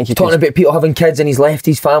 I didn't think he talking about people having kids and he's left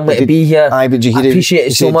his family to be here. Aye, but you hear I appreciate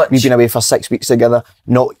it so much. We've been away for 6 weeks together.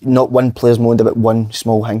 Not one player's moaned about one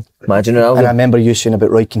small thing. Imagine Ronaldo. And I remember you saying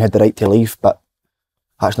about Roy Keane had the right to leave, but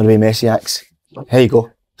that's not the way Messi acts. Here you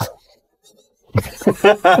go.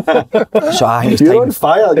 So I think it's You're time. on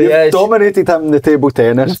fire. You've dominated him in the table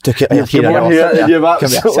tennis. Took it. You've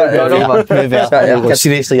absolutely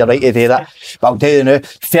Seriously, you're right to do that. But I'll tell you now,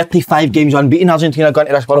 35 games unbeaten Argentina going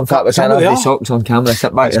to this World Cup. Can I have the socks on camera?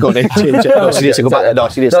 Sit back. It's got to change it. No, seriously, go back. No,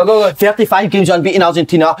 seriously. No, go on. 35 games unbeaten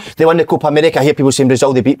Argentina. They won the Copa America. I hear people saying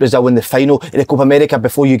Brazil, they beat Brazil in the final. In the Copa America,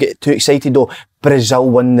 before you get too excited though, Brazil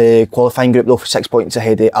won the qualifying group though for 6 points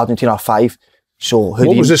ahead of Argentina 5. So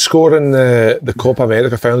what was the score in the Copa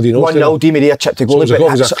America final? Do you know? 1-0, Di Maria chipped the goalie. So it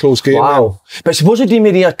was a close game. Wow. But supposedly Di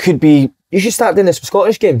Maria could be... You should start doing this for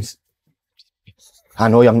Scottish games. I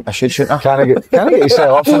know, I should, shouldn't I? Can I get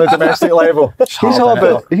yourself up on the domestic level? He's all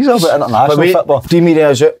about international football. Di Maria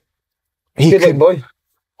is it. Good boy.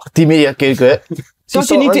 Di Maria could go it. Does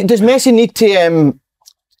Messi need to...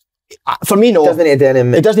 for me, no. He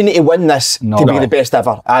doesn't need to win this to be the best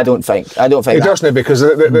ever. I don't think. He doesn't, because the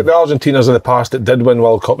Argentinas of the past that did win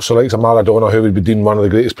World Cups, so like Maradona, who would be deemed one of the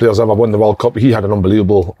greatest players ever, won the World Cup. He had an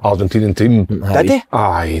unbelievable Argentinian team. Did he?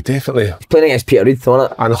 Aye, definitely. He's playing against Peter Reid,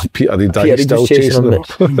 wasn't it? I know Peter Reid. He's still chasing him.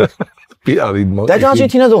 Peter Reid. Did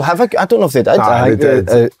Argentina though have a? I don't know if they did. I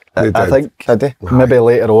think did they? Maybe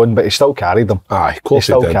later on, but he still carried them. Aye, of course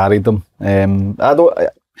he still carried them.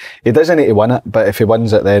 He doesn't need to win it, but if he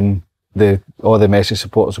wins it, then all the Messi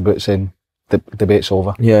supporters will be saying the debate's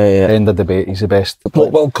over. Yeah. End of debate. He's the best.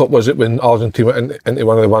 What World Cup was it when Argentina went into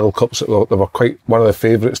one of the World Cups that they were quite one of the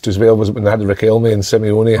favourites as well? Was it when they had Riquelme and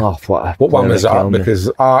Simeone? Oh, what one was that? Because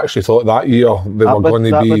I actually thought that year they were going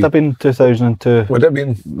to be... That would have been 2002. Would it have been?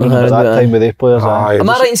 At that time with the players. Am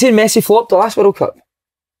I right in saying Messi flopped the last World Cup?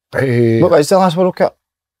 What was the last World Cup?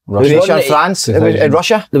 Russia and France. It was in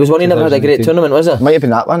Russia. There was one he never had a great tournament, was it? Might have been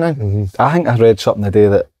that one then. I think I read something today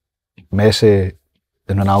that Messi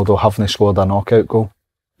and Ronaldo haven't scored a knockout goal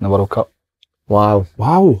in the World Cup. Wow.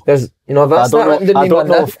 I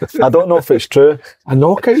don't know if it's true. A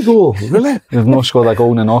knockout goal? Really? They've not scored a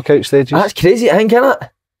goal in the knockout stages. That's crazy, I think, isn't it?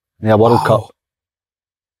 Yeah, World Cup.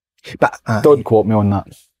 But don't quote me on that.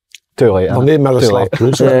 Too late. Well, name Miroslav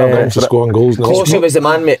Klose when it comes to scoring goals. Klose was the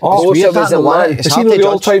man, mate. Klose was the man. Is he not the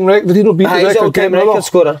all-time record? Did he not beat the record? all-time record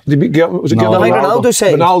scorer. Did he beat was it Ronaldo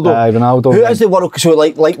said. Ronaldo. Who is the World Cup? So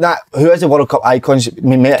like that. Who is the World Cup icons?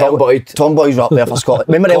 Tom Boyd's up there for Scotland.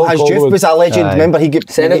 Remember El Hadj Diouf was a legend. Remember he got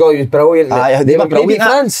Senegal. He was brilliant. They were brilliant.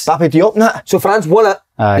 France. Pape Diop and that. So France won it.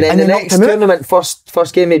 And then the next tournament,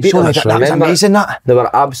 first game they beat them. That was amazing. That they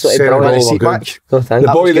were absolutely brilliant.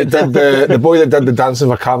 The boy that did the dancing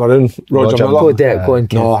for Cameroon, Roger Miller. What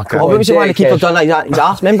was the one the keeper done like that? His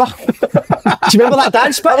arse, remember? Do you remember that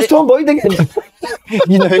dance? But it's Tom Boyd again.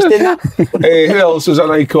 You know who's doing that? Who else was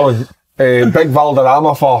an icon? Big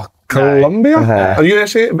Valderrama for Colombia.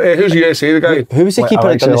 USA. Who's USA? The guy. Who was the keeper?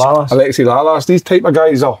 Alexi Lalas. These type of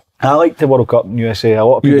guys are. I like the World Cup in USA. A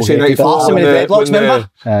lot of people USA 94 with the dreadlocks, remember?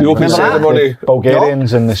 The open ceremony. The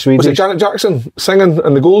Bulgarians and the Swedes. Was it Janet Jackson singing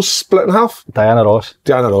and the goals split in half? Diana Ross.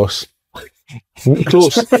 Close.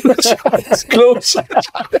 Close.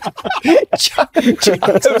 It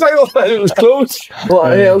was close. Who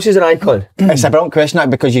else is an icon? It's a brilliant question,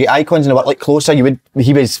 that, because you get icons in the work like Closer. He was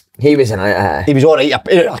all right.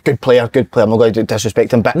 A good player. I'm not going to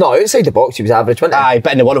disrespect him, but no, outside the box he was average, wasn't he? Aye,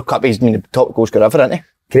 but in the World Cup he's been the top goal scorer ever, isn't he?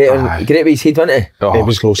 Great with his head, wasn't he? Oh, he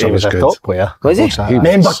was close. He was a good. top player. Was he?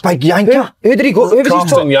 Remember Big Yanker? Who did he go? Who was his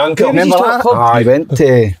top? Yanker. Remember that? He went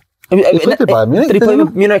to... He played Did he play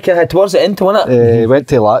with Munich towards the end, wasn't it? He went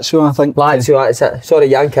to Lazio, I think. Lazio, that's it. Sorry,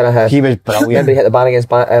 Yanker. He was brilliant. Remember he hit the bar against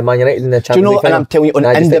Man United in the Champions League final? And I'm telling you,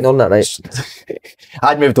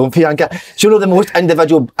 I'd moved on for Yanker. Do you know the most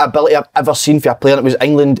individual ability I've ever seen for a player? It was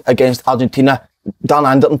England against Argentina. Dan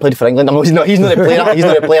Anderton played for England. I know he's not a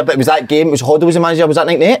player, but it was that game. It was Hoddle was the manager. Was that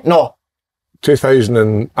 98? No. 2000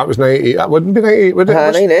 and that was 98. That wouldn't be 98, would it?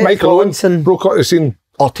 98. Michael Owen broke out the scene.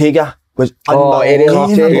 Ortega. was Ariel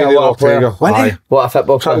unbelievable. Ortega, Wasn't he? What a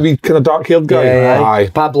football That player. wee kind of dark-haired guy. Aye.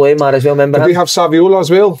 Pablo Aimar as well, remember Did him? they have Saviola as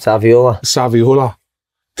well? Saviola.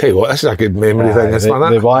 Tell you what, this is a good memory thing, this They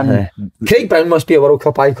man. won. Craig Brown must be a World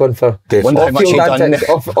Cup icon for Wonder how much he done.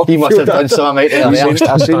 He must have done something out there.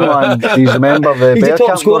 I seen one. Do you remember the He's a bear top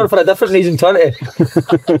camp scorer goal? for a different reason, 20.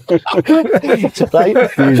 Right.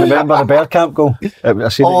 Do you remember the bear camp goal? I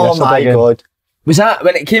seen it Oh yesterday my again. God. Was that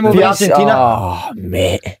when it came over The the Argentina? Oh,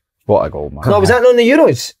 mate. What a goal, man. No, was that not in the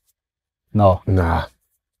Euros? No. Nah.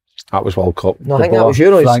 That was World Cup. No, I think that Boer, was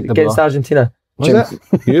Euros Frank de against Boer. Argentina. Was it?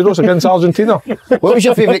 Euros against Argentina. What was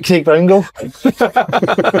your favourite Craig Brown goal?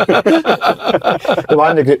 The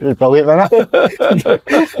one in the group was brilliant, wasn't it?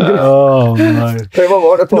 Oh, man.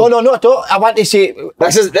 No, not at all. I want to say,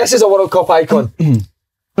 This is a World Cup icon.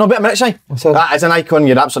 no, wait a minute, Si. that? That is an icon,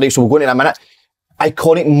 you're absolutely right, so we'll go into that in a minute.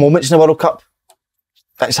 Iconic moments in the World Cup.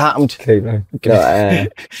 That's happened.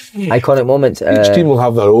 Iconic moments. Each team will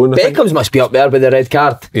have their own. I think. Beckham's must be up there with the red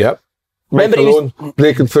card. Yep. Remember he was- Alone,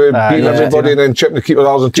 breaking through, beating yeah. everybody and then chipping the keeper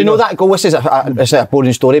Argentina. Do you know that goal? This is it's a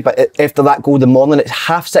boring story, but after that goal in the morning, it's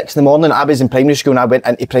 6:30 in the morning. I was in primary school and I went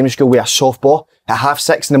into primary school with a softball at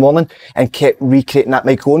 6:30 in the morning and kept recreating that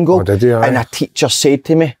Mike Owen goal. Oh, did you? Aye. And a teacher said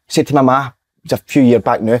to my ma, it's a few years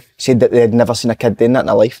back now, said that they had never seen a kid doing that in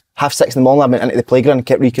their life. 6:30 in the morning, I went into the playground and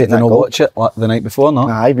kept Did recreating they that not goal. watch it like the night before, no?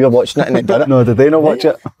 Aye, we were watching it and it done it. No, did they not watch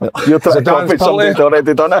it? You're trying to Zidane's copy somebody's penalty.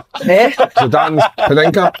 already done it. Eh? Zidane,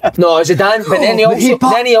 Panenka. No, Zidane, but then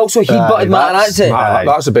he also headbutted Materazzi.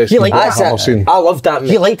 That's the best thing like I've That's ever it. seen. I loved that.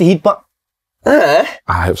 He liked the headbutt. Eh?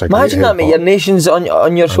 It was a Imagine great that, mate. headbutt. Your nation's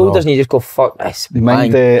on your shoulders and you just go, fuck this.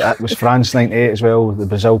 Mind Bang. it was France 98 as well. The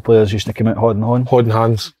Brazil players used to come out holding on. Holding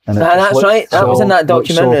hands. And it Nah, just that's looked right. That was in that looked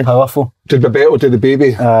documentary. So powerful. Did Bebeto do the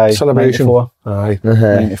baby Aye, celebration? 94. Aye.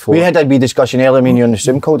 94. We had a wee discussion earlier, me and you on the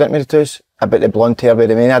Zoom call, didn't we, the two of us, about the blonde hair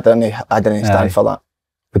with Romania. I didn't stand Aye. for that.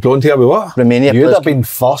 The blonde hair with what? Romania You'd players. have been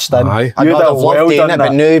first in. Aye. I'd You'd have have loved well doing done it, but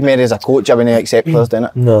that. now, maybe as a coach, I wouldn't accept players doing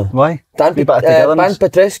it. No. Why? Dan, Be better together. Ban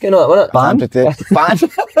Petrescu, no, wasn't it? Ban?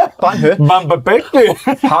 Ban who? Bamba Beckley.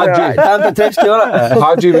 Haji. Dan Petrescu, wasn't it?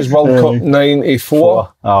 Haji was World Cup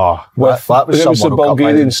 94. Oh, With, that was it was the some World Cup,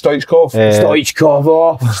 Bulgarian right? Stoichkov. Stoichkov,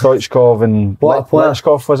 oh. Stoichkov and What a player.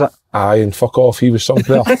 Lechkov, was it? Aye, and fuck off, he was some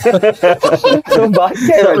player. Come back.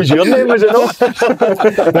 That was your name, was it not?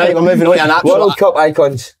 Right, we're moving on to an World absolute, Cup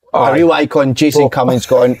icons. a real icon, Jason Cummings,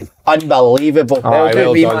 got unbelievable. Aye,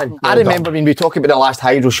 well wee done. man. I remember when we were talking about the last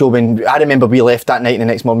Hydro show, I remember we left that night and the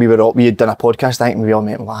next morning we had done a podcast night and we all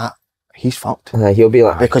went, well, he's fucked. He'll be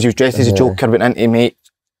like, Because he was dressed as a Joker, went into mate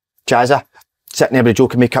Jazza, sitting there with the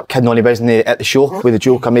Joker makeup, kidding on his at the show with the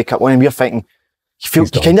Joker makeup on, and we were thinking, you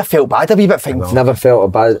kind of felt bad a wee bit thinking, never felt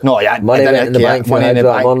about no, yeah, money I went in the didn't care. bank for Money in the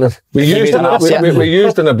that bank. morning. We used we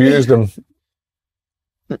used and abused him.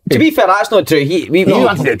 To be fair, that's not true. He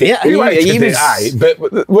wanted to do it. He wanted to do it, aye, but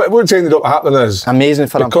what's ended up happening is, Amazing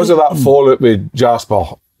for him. because of that fallout with Jasper,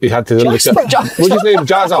 he had to look at... What's his name?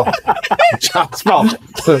 Jazza? Jasper.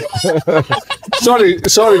 Sorry,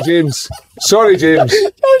 James. Sorry, James.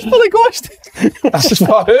 That's for the ghost. That's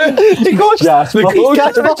for who? The ghost. Jasper.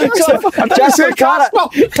 Jasper Casper.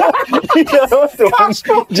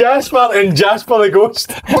 Jasper and Jasper the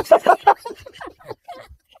Ghost.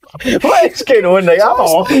 What is going on? Like, I'm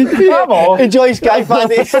off. Enjoy Sky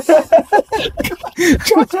Fanny.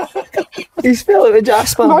 He spelled it with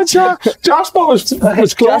Jasper. Jasper was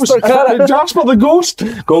close. Jasper Carrot. Jasper the Ghost.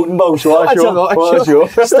 Golden Balls, what a show. What a show.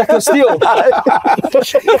 Stick of steel.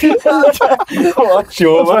 What a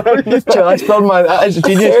show, man. Jasper, man, that is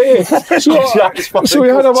genius. So we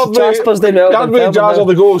had him up there. Jasper's doing well. Had with Jazza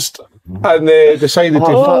the Ghost, and they decided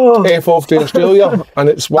to F off to Australia, and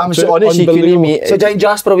it's I'm worked so out honest, you couldn't unbelievable. meet. So Giant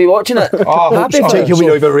Jasper will be watching it. Oh, Happy I for hope him. He'll be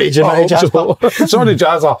over raging, I man, hope Jasper. so. Sorry,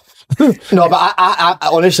 Jazza. No, but I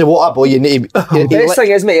honestly, what a boy, you need to... Best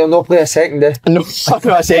thing is, mate, he'll not play a second, eh? No, I'm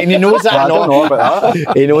not saying, he knows that. I don't know about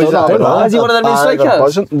that. He knows that. Is he one of the main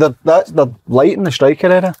strikers? They're light in the striker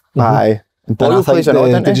area. Aye. And Boyle I think plays it all,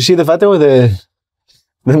 didn't did he? you see the video?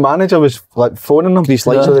 The manager was like phoning him.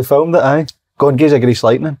 So they filmed it. Aye, go and gives a Grease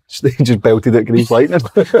Lightning. He just belted it Grease Lightning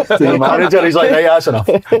to the manager. He's like, "Hey, that's enough.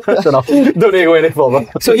 That's enough. Don't need to go any further."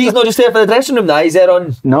 So he's not just there for the dressing room now, he's there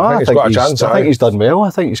on... No, I he's think got a he's chance, I aye. think he's done well. I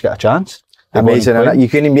think he's got a chance. Amazing, innit? You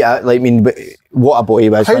couldn't be, like, I mean, what a boy he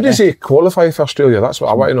was. How wasn't does he qualify for Australia? That's what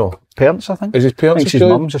I want to know. Parents, I think. Is his I parents think his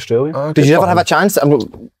Australian? mum's Australian. Ah, Did good you for ever have him. a chance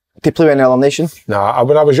to play with another nation? Nah,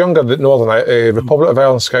 when I was younger, the Northern Republic of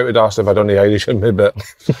Ireland Scout had asked if I'd done the Irish in me, but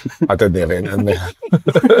I didn't have anything in me.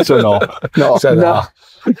 So no. So, nah.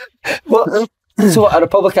 What? So what, a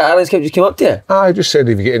Republic of Ireland just came up to you? I just said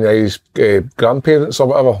if you get any Irish grandparents or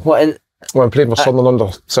whatever. What, in when I played for Sunderland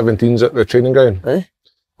under 17s at the training ground. Eh?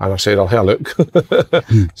 And I said, I'll have a look.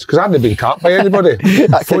 It's because I hadn't been capped by anybody.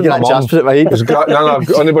 I couldn't get Jasper at my head. No,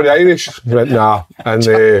 anybody Irish? He went, nah. And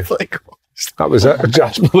that was it.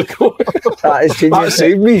 Jasper the coach. That is genius. That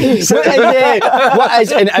saved me.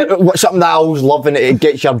 What's something that I always love and it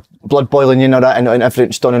gets your blood boiling, you know, that and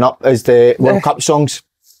everything stunning up is the World Cup songs.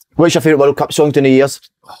 What's your favourite World Cup song in the years?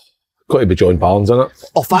 Got to be John Barnes, isn't it?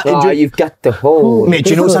 Oh, you've got the whole... Mate, do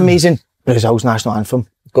you know what's amazing? Brazil's national anthem.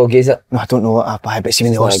 Go gaze it. No, I don't know what I buy, but see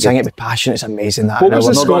when they all sing it with passion, it's amazing. That. We're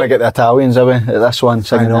not going to get the Italians, are we? At this one,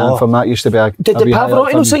 singing the anthem. That used to be a... Did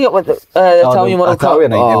Pavarotti not sing it with the Italian World Cup?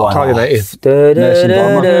 Italian 91. Italian 90.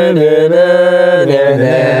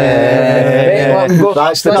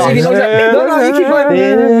 That's the No, you keep going.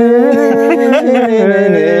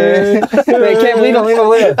 Wait, can't leave him.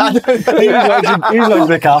 He's like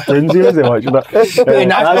the cartoons, he wasn't watching it. That's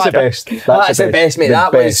the best. That's the best, mate.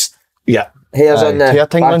 That was... Yeah. Hairs on the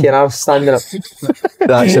back of your arse, standing up.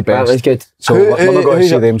 That's the best. That was good. So we're not going to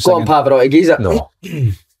see them Go on, singing. Pavarotti, gaze it. No.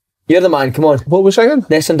 You're the man, come on. What was singing?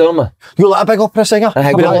 Nessun Dorma. You're like a big opera singer with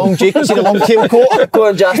a long jacket, see the long tail coat. Go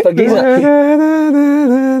on, Jasper, gaze it.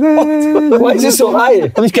 Why is it so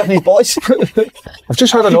high? He's giving his voice. I've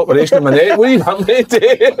just had an operation in my neck. What do you want me to do?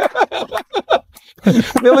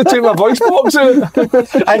 Nearly took my voice box out.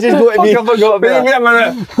 I just got to be. I forgot about it. Wait a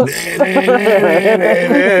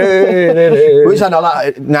minute. What's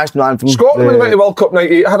another national anthem? Scotland when they went to World Cup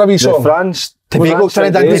 98 had a wee song. France. Tobago,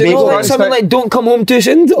 Trinidad, Is it not Tobago. like something like "Don't Come Home Too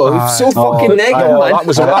Soon"? So fucking negative, man. That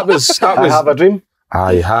was. I have a dream.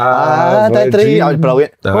 I have a dream. That was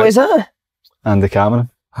brilliant. What is that? Andy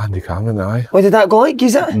Cameron. Andy Cameron, aye. What did that go like?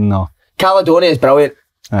 Is it? No. Caledonia is brilliant.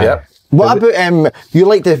 Yeah. What about you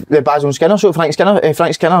like the Basil Skinner show? Frank Skinner.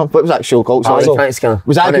 what was that show called? Sorry. Frank Skinner.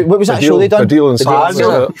 Was that good? What was that show they done? Deal and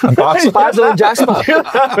Basil and Jasper.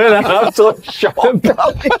 Absolute shock.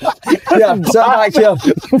 Yeah, sit back here.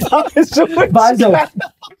 Basil.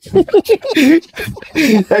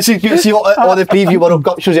 This is good. See all the preview World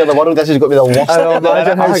Cup shows in the world. This has got to be the worst.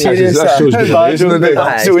 Imagine how serious that show's been amazing, isn't it?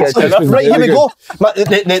 Right, here we go.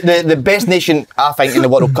 The best nation, I think, in the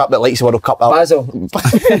World Cup that likes the World Cup. Basil.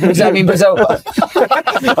 Does that mean Brazil? Oh,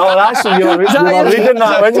 that's what you were reading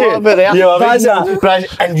that, weren't you?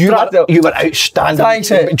 And you were outstanding. Thanks,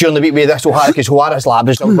 during the week with this O'Hara, because O'Hara's lab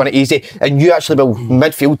is not going to easy. And you actually will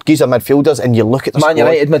midfielders, and you look at the Man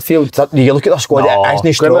squad. United midfield. You look at the squad, it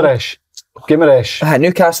isn't strong. Guimaraes.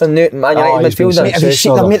 Newcastle, Man United midfielder. Mate, have you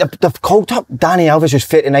seen them, mate? They've called up Danny Alves, who's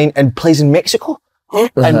 39 and plays in Mexico, and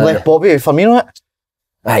left Bobby Firmino it.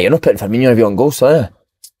 You're not putting Firmino if you on goal, so yeah.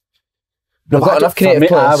 We've got enough creative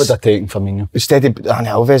players. I would have taken Firmino Instead of Danny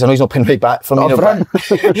Alves, I know he's not playing right back for me, but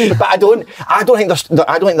I don't think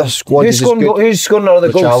their squad is as good. Who's scoring all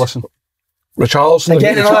the goals? Richarlison.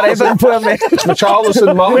 Again, another Everton player, mate. It's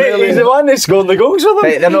Richarlison, Martinelli. He's the one that scored the goals for them.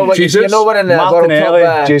 Right, you're not winning the World Martinelli,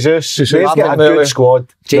 Cup. Jesus. They've got a good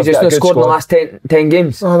squad. Jesus has scored in the last 10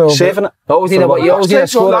 games. I know. Saving it. You always need a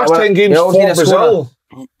score. Last 10 games for Brazil.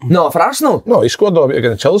 No, for Arsenal. No, he scored a bit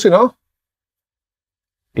against Chelsea, no?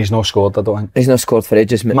 He's not scored, I don't think. He's not scored for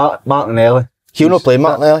ages, mate. Martinelli. He'll not play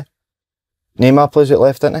Martinelli. Neymar plays it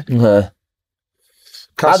left, didn't he? I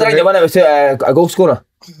don't think they won it with a goal scorer.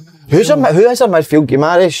 Who is our midfield?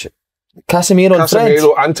 Guimaraes, Casemiro and Fred.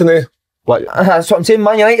 Casemiro, Anthony. That's what I'm saying,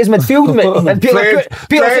 Man United's midfield, mate. And Peter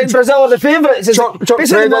saying Brazil are the favourites.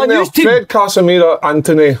 Basically, Man U's team. Fred, Casemiro,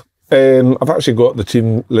 Anthony. I've actually got the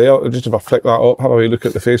team layout. Just if I flick that up, have a wee look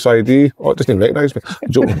at the Face ID. Oh, it doesn't even recognise me. I'm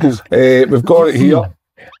joking. We've got it here.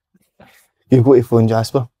 You've got to phone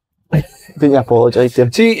Jasper. Didn't you apologise to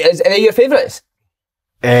him? See, are they your favourites?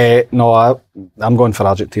 No, I'm going for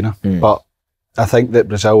Argentina. But I think that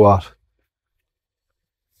Brazil are...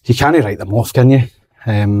 You can't write them off, can you?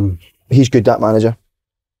 He's good, that manager.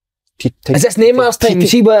 Is this Neymar's time? You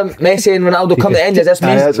see where Messi and Ronaldo come to the end? Is this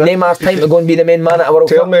Neymar's time to go and be the main man at a World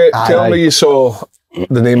Cup? Tell me you saw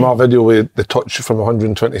the Neymar video with the touch from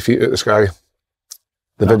 120 feet at the sky.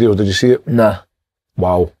 The video, did you see it? Nah.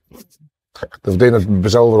 Wow. They've done in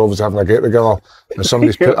Brazil, were obviously having a get together, and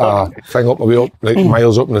somebody's put a thing up the way up, like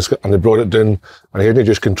miles up, and they brought it down, and he hadn't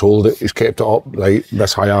just controlled it, he's kept it up like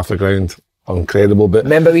this high off the ground. Incredible. But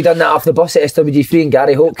remember we done that off the bus at SWG3 and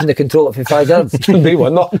Gary Hope, can they control it for 5 yards? They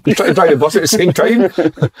won that. He's trying to drive the bus at the same time.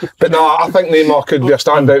 But no, I think Neymar could be a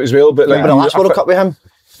standout as well. But remember the last World Cup with him?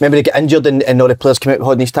 Remember he got injured and all the players came out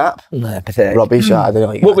holding his tap? Nah, pathetic. Rubbish. I didn't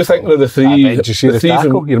like what we thinking of the three? Did you see the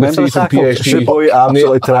tackle? You remember the from tackle? PSG?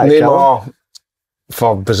 Absolutely Neymar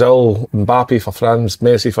for Brazil, Mbappe for France,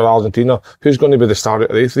 Messi for Argentina. Who's going to be the starter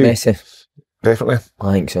of the three? Messi. Definitely.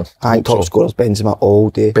 I think so. I think top scorers Benzema all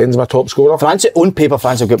day. Benzema top scorer. France, on paper,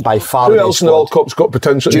 France have got by far Who the else best in the squad. World Cup's got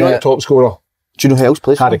potential to be a top scorer? Do you know who else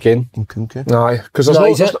plays? Harry Kane. Aye, because there's no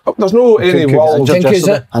any Kunku's World. injured. Kunku's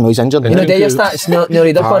it. I know he's injured. You know, do your stats no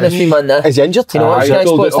read up on this 3 man there? Is he injured? You know what Aye, Sky I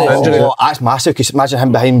told Sports it all. does? Injury. Oh, that's massive, because imagine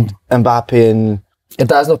him behind Mbappe and Your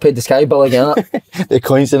dad's not paid the Sky bill again. the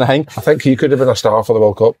coins and the thing. I think he could have been a star for the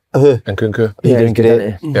World Cup. Who? And Kunku. He's doing he's good,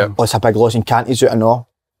 great. isn't Yeah. Oh, it's a big loss in Kante's out and all.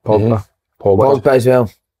 Pogba. Pogba as well.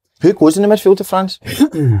 Who goes in the midfield of France?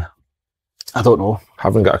 I don't know.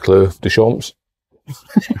 Haven't got a clue. Deschamps.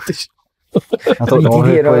 I don't know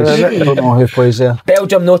who plays. I don't know who plays there.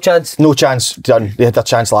 Belgium, no chance. No chance. Done. They had their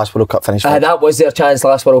chance last World Cup finish. That was their chance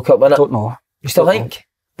last World Cup, wasn't it? Don't know. You still think?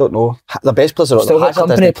 Don't know. The best players are Still got Hazard,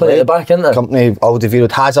 company doesn't playing at the play. back, isn't there? Company,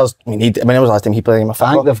 Alderweireld, Hazard. I mean, when was the last time he played in my I think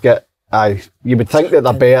football? they've got. Aye, you would think that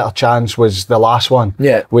the better chance was the last one.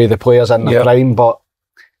 Yeah. With the players in the Yeah. prime, but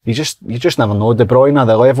you just never know. De Bruyne,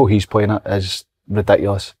 the level he's playing at is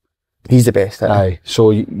ridiculous. He's the best. Aye, so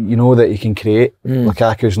you know that he can create.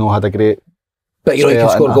 Lukaku's not had a great, But you know, he can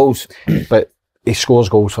spell score in goals. but he scores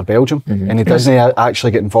goals for Belgium, and he doesn't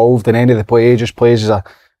actually get involved in any of the play. He just plays as a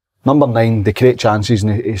number 9. They create chances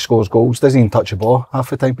and he scores goals. Doesn't even touch a ball half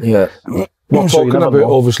the time. Yeah. We're So you talking never about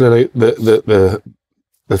know. obviously like the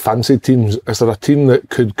fancy teams. Is there a team that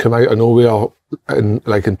could come out of nowhere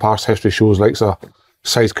in past history shows like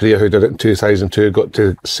South Korea, who did it in 2002, got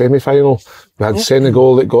to semi-final. We had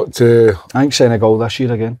Senegal that got to. I think Senegal this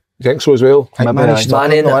year again. You think so as well? Maybe Manny's aye.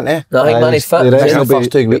 Manny, not it? no, I think Manny's fit. they In reckon the they'll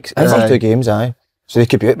first be- 2 weeks, Is first he? 2 games, aye. So they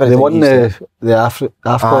could be out by the They time won he's the AFCON,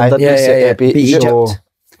 Aye. didn't Yeah, they? yeah, yeah. Beat Beat Egypt. So,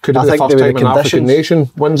 Could I it be the think first they were time the an African conditions. nation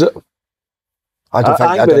wins it? I don't think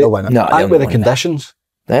I I don't know when it. No, I think with the win it. conditions,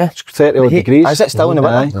 Yeah. it's 30 odd degrees. Is it still in the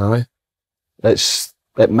winter? Aye.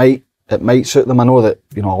 Aye. It might suit them. I know that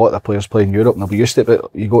a lot of the players play in Europe and they'll be used to it, but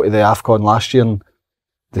you go to the AFCON last year and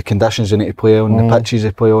the conditions they need to play on, the pitches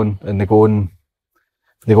they play on, and they go and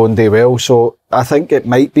do well. So I think it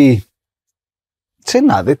might be saying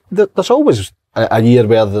that there's always a year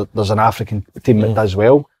where there's an African team that does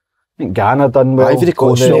well. I think Ghana done well. Ivory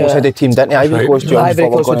Coast always had a team, didn't they? Ivory Coast, Ivory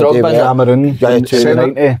Coast with Drogba, yeah. Cameroon, Yeah, in two.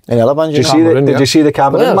 90. And Eleven, Did you see Cameroon, did yeah. you see the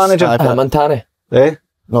Cameroon manager? Aye. Montana. Eh?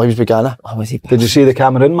 No, he was with Ghana. Oh, was he? Did you see the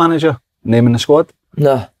Cameroon manager naming the squad?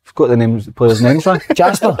 No. I've got the names, the players' names right.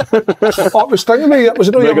 Jasper. Oh, it was thinking me. It was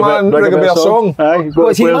no your man Rigobert song. Aye, you've got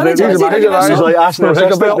Was the he players' manager? names. Is he manager, Rigobert aye. He's song? like asking the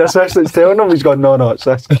assistant, the assistant's telling him, he's gone, no, it's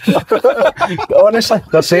this. Honestly,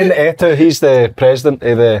 they're saying that Eto'o, he's the president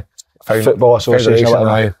of the Football Association or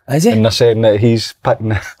whatever. Is he? And they're saying that he's picking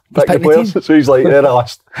the picking the players. team? So he's like, they're a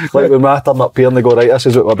list. Like when we turn up here and they go, right, this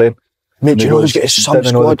is what we're doing. Mate, And do he you know goes, who's got some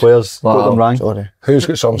didn't know the squad? players, got Wow. them rank. Sorry. Who's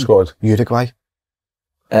got some squad? Uruguay.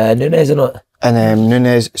 Nunez or not? And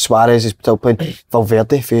Nunez, Suarez is still playing.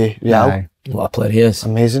 Valverde for Real. Aye. What a player he is.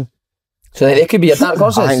 Amazing. So they could be a dark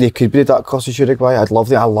horses. I think they could be the dark horses Uruguay. I love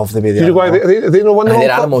the way they Uruguay, are. they don't win the They're World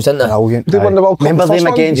Cup. animals, isn't they? Brilliant. They won the World Cup. Remember the first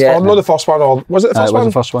them one? against- Oh, no, the first one. Or was it the Aye, first it was one?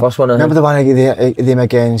 the first one. First one. Remember the one them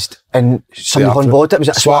against and somebody Yeah, unboarded it? Was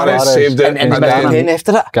it Suarez saved it, And and they missed then- the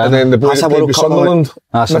penalty after it. And then the boy That's that a played World with Cup moment. Sunderland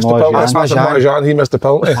That's missed the penalty. Azerbaijan. He missed the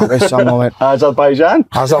penalty. That was some moment. Azerbaijan.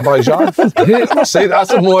 Azerbaijan. I said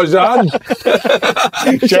Azerbaijan.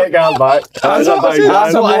 Check that back.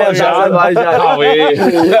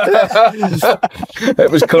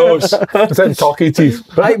 It was close. It's in Turkey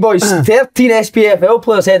teeth. Right, boys. 13 SPFL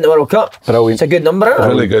players heading to the World Cup. Brilliant. It's a good number, isn't it?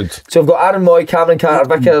 Really good. So we've got Aaron Moy, Cameron Carter,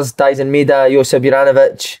 Vickers, Dyson Maida, Josip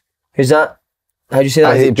Juranovic. Who's that? How do you say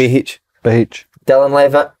that? I think BH. Beach. Dylan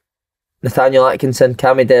Levitt, Nathaniel Atkinson,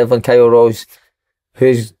 Cammy Devlin, Kyle Rose.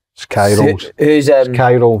 Who's It's Kairos. who's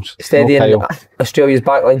Kairos. steadying No Kyle. Australia's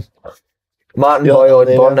backline? Martin Yeah, Boyle and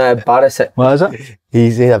yeah. Borna Barisic. What is it?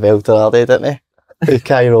 He's a belter early, didn't he?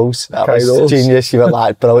 Kairos. That was Kairos. genius. You were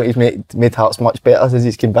like, brilliant. He's made Hearts much better since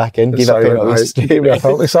he's came back in. Gave a penalty. Gave me a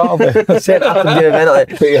penalty Saturday. Sent after him giving a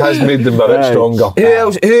penalty. But he has made them a bit stronger. Who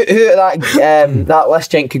else? Who that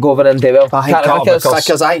list gent could go over and do well? I think Carter Vickers,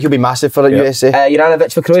 Vickers, I think he'll be massive for the Yeah. USA.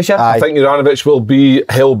 Juranovic for Croatia. Aye. I think Juranovic will be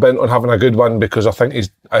hell bent on having a good one because I think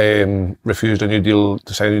he's refused a new deal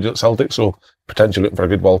to sign a new deal at Celtic, so potentially looking for a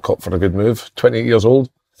good World Cup for a good move. 28 years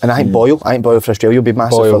old. And I think Boyle for Australia will be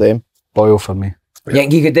massive Boyle. for them. Boyle for me. You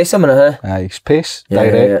think he could do something, huh? Aye, his pace, Yeah,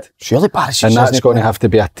 direct. Surely Barisic And that's isn't going to it? have to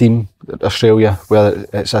be a team, Australia, where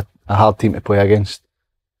it's a hard team to play against.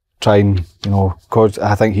 Try and, cause,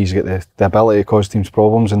 I think he's got the ability to cause teams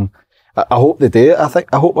problems, and I hope they do. I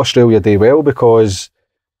hope Australia do well because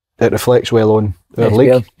it reflects well on their Yes, league.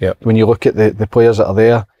 well. Yep. When you look at the players that are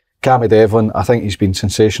there, Cammy Devlin, I think he's been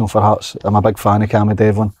sensational for Hearts. I'm a big fan of Cammy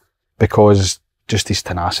Devlin because just his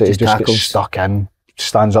tenacity, Just just tackles. gets stuck in,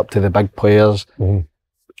 stands up to the big players.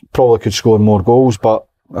 Probably could score more goals, but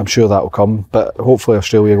I'm sure that will come. But hopefully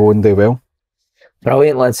Australia go and do well.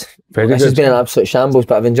 Brilliant, lads. This has been an absolute shambles,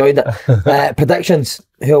 but I've enjoyed it. Predictions.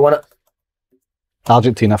 Who will win it?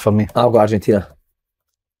 Argentina for me. I'll go Argentina.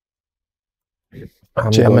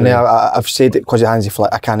 Germany, I've said it because of Hansi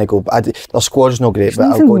Flick. I can't go. Their squad's not great, but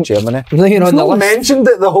I'll go Germany. You're on the list. Mentioned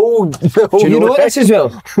it the whole. Do you know this as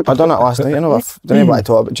well? I done it last night. I don't know what I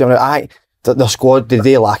talk about Germany. Their squad,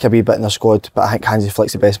 they lack a wee bit in their squad, but I think Hansi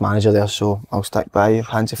Flick's the best manager there, so I'll stick by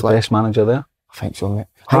Hansi Flick. Best manager there? I think so, mate.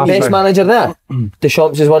 Best manager there?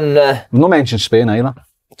 Deschamps has won. I've not mentioned Spain either.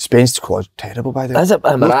 Spain's squad's terrible, by the way. Is it?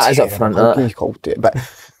 Marat is up front.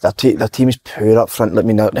 But their team is poor up front. I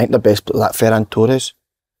think their best player, that Ferran Torres.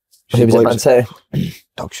 Who was at Man City?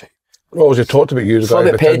 Dog shit. Well, as you talked about years ago, What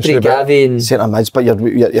about Pedri, Gavi and... Centre mids, but I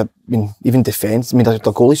mean, even defence. I mean, the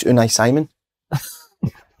goalie's Unai Simon.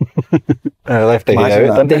 Left the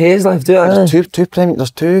out. De Gea's left out.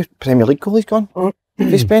 There's two Premier League goalies gone for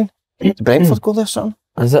Spain. The Brentford goalie or something.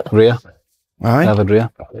 Is it? Rhea. Aye. David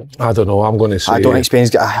Rhea. I don't know. I'm going to say. I don't think Spain's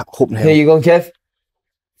got a hope in hell. Who are you going, Kev?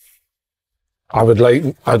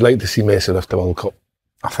 I'd like to see Messi lift the World Cup.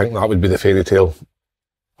 I think that would be the fairy tale.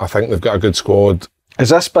 I think they've got a good squad. Is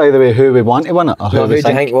this, by the way, who we want to win it? Or Who do you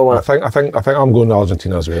think will win it? I think I'm going to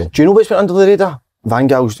Argentina as well. Do you know what's went under the radar? Van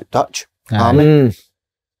Gaal's Dutch army.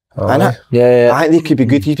 Aye. Yeah. I think they could be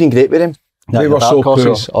good. He's been great with him. They were so poor.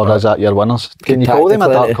 Or is that your winners? Can you call them a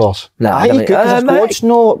dark horse? Nah, I think he could, because the squad's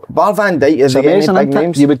no... Bar Van Dijk is It's amazing, big isn't it?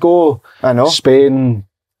 names. You would go I know. Spain,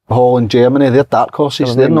 Holland, Germany, they're dark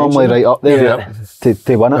horses. They're normally right up there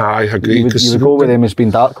to win it. I agree. You would go with them as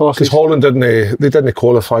being dark horses. Because Holland didn't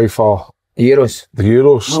qualify for Euros. the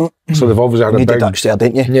Euros, so they've obviously had You a need the big. Dutch there,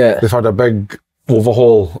 didn't you? Yeah. They've had a big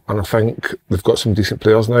overhaul, and I think they've got some decent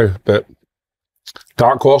players now. But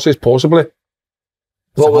dark horses, possibly.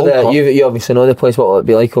 What would you obviously know the place? What would it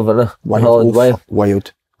be like over there? Holland,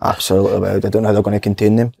 Wild. Absolutely wild. I don't know how they're going to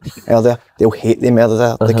contain them out there. They'll hate them out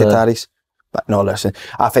there, the Qataris. But no, listen,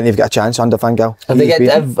 I think they've got a chance under Van Gaal.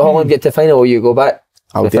 If Holland get to final, will you go back?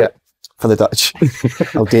 I'll do it for the Dutch.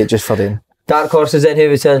 I'll do it just for them. Dark horses then, who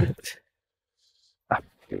was saying?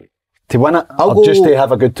 To win it, I'll or go just to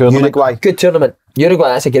have a good tournament. Uruguay. Good tournament. Uruguay,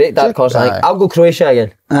 that's a great dark horse. I think. I'll go Croatia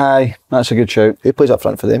again. Aye, that's a good shout. Who plays up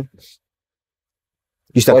front for them?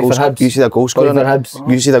 You see Boy for Hibs. You see the goal scorer. Boy for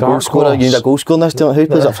Hibs. You see the goal Dark scorer. horse. You need a goal scorer this time. Who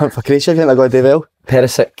plays up front for Croatia? I think they're going to do well.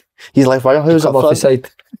 Perisic. He's left winger. Who's up Come off the front?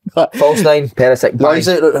 side. False nine. Perisic. Why is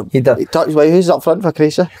it? He did. Who's up front for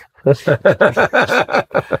Croatia?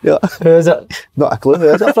 Yeah, Who is it? not a clue.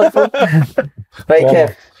 Who's up front for them?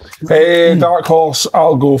 Right, Kev. Dark horse.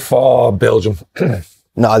 I'll go for Belgium.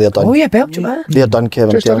 No, they're done. Oh yeah, Belgium, man. They're done,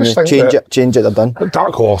 Kevin. Just- I just think Change it, they're done.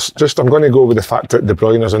 Dark horse. I'm going to go with the fact that De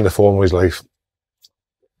Bruyne is in the form of his life.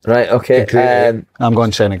 Right, okay. Okay. I'm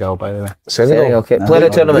going Senegal, by the way. Senegal, okay. Player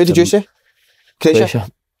of tournament. Who did you say? Croatia.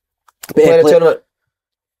 Player of tournament.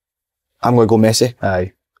 I'm going to go Messi.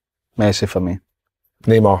 Aye, Messi for me.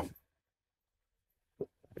 Neymar.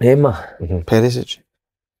 Neymar. Perisic.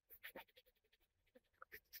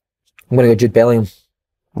 I'm going to go Jude Bellingham.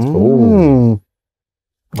 Ooh.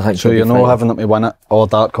 I think So he'll you're be not fine. having them to win it or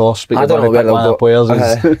dark horse, but I you're don't know going to where pick they'll one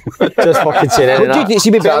of go. the players. Just fucking saying anything. What do you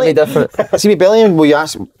see me That'll be Bellingham? different. See me Bellingham, will you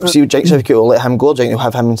ask, see what Jinx if you'll let him go, or do you think you'll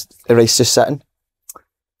have him and the Rice just sitting?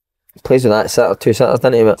 Plays with that sitter, two sitters,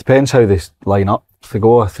 doesn't he? But Depends how they line up. If they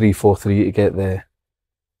go a 3-4-3 to get the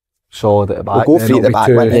solid at the back, We'll go then three at it'll the be back,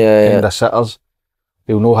 two won't they? kind of sitters.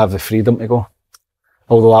 They'll not have the freedom to go.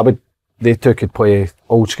 Although they two could play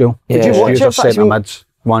old school. Did you Just watch use it? their centre mids.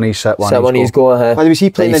 One each sit, one sit when each he's go. going. Was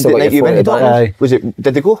he playing But the you still night got you your went to 40 Dortmund? Aye. Was it,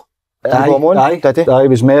 did they go? Did he go him on? Aye, Did he? aye,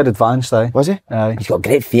 was more advanced, aye. Was he? Aye. He's got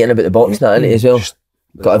great feet in about the box now, isn't he, as well?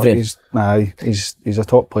 Got everything. He's a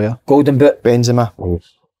top player. Golden boot. Benzema.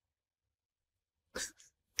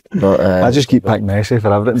 Not, I just keep picking Messi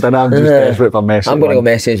for everything. Then I'm just desperate for Messi. I'm going to go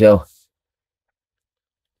Messi as well.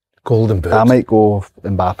 Golden boot. I might go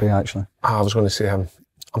Mbappe actually. I was going to say him.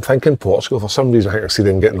 I'm thinking Portugal. For some reason, I think I see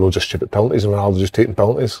them getting loads of stupid penalties and Ronaldo just taking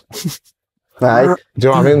penalties. Aye. Do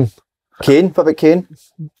you know what I mean? Kane, what about Kane?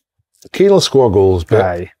 Kane will score goals, but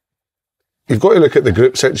Aye. you've got to look at the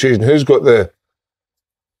group situation. Who's got the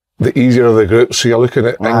easier of the groups? So you're looking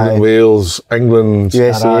at England, Aye. Wales, England.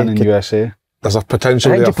 USA. Iran and USA. There's a I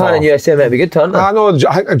potential think there Japan for... and USA might be good, aren't they? I know.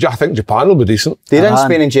 I think Japan will be decent. They're in Iran.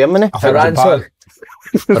 Spain and Germany. I think Iran's Japan.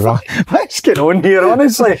 Iran. What's going on here,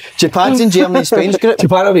 honestly? Japan's in Germany and Spain's group.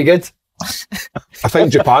 Japan will be good. I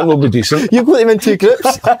think Japan will be decent. You've got them in two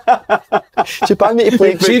groups. Japan need to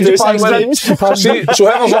play. See, Japan winning. So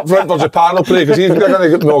whoever's up front for Japan will play because he's going to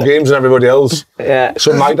get more games than everybody else. Yeah.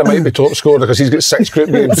 So Maida might be top scorer because he's got 6 group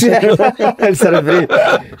games. Instead of 3.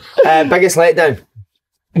 Biggest letdown?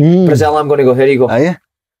 Brazil, I'm going to go. Here you go. Are you?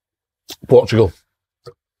 Portugal.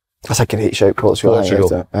 That's a great shout, Portugal. I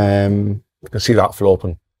can see that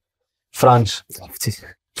flopping. France.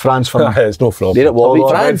 France for me. It's no flop. They're at war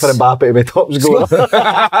with France. France. For Mbappe to be top scorer.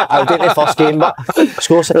 I'll do the first game, but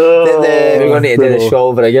scores. We're going to do the show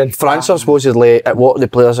over again. France are supposedly at war. The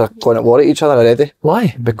players are going at war at each other already.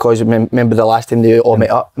 Why? Because remember the last time they all met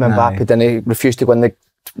up, Mbappe didn't refuse to win the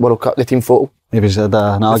World Cup, the team photo. He was had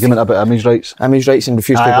an argument about image rights. Image rights and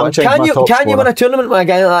refused to win. Can you win a tournament with a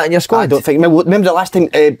guy like that in your squad? I don't think. Remember the last time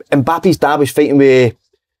Mbappe's dad was fighting with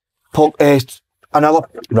another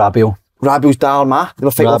Rabiot's dad, Ma. They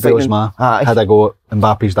were fighting. Rabiot's Ma had a go at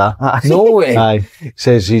Mbappe's dad. No way. Aye.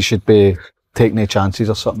 Says he should be taking no chances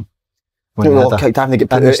or something. They were all kicked out and they get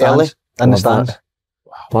put out early. In the stands.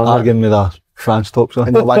 Arguing with a France top star.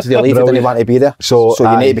 And they wanted to leave, they didn't want to be there. So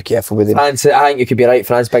you need to be careful with them. France, I think you could be right,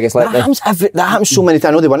 France biggest letdown. That happens so many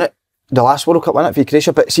times. I know they won it. The last World Cup won it for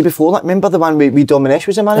Croatia, but see before that, remember the one with Domenech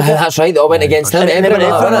was the manager? That's right, they all went against him.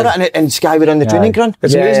 And Sky were on the training ground.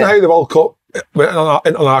 It's amazing how the World Cup went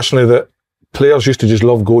internationally that players used to just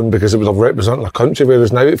love going because it was representing a country,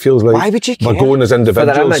 whereas now it feels like why would you care? they're going as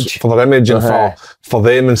individuals for their image and for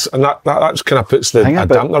them, and that kind of puts a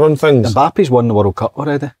dampener on things. Mbappe's won the World Cup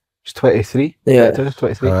already. He's 23. Yeah.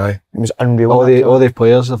 23. Aye. It was unreal. All the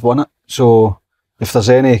players have won it. So if there's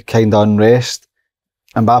any kind of unrest,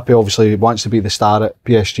 Mbappe obviously wants to be the star at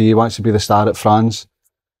PSG, wants to be the star at France.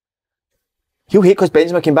 He'll hate because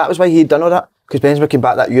Benzema came back. That's why he'd done all that. Because Benzema came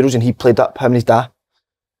back that Euros and he played up, him and his dad.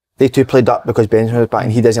 They two played up because Benzema was back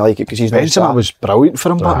and he doesn't like it because he's not Benzema was brilliant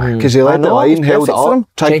for him because he led the line, held it up.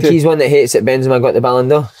 He's one that hates that Benzema got the Ballon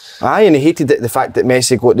d'Or. Aye, and he hated the fact that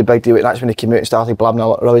Messi got the big deal. That's when he came out and started blabbing a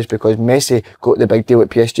lot of rubbish because Messi got the big deal at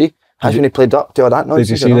PSG. That's when he played up to all that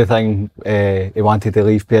nonsense. Did you see the thing, he wanted to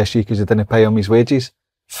leave PSG because they didn't pay him his wages?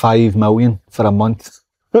 5 million for a month.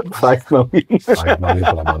 5 million. 5 million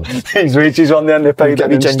for a month. His wages on there and they paid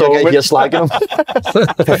him installment. You're slagging him.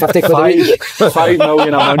 5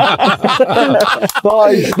 million a month.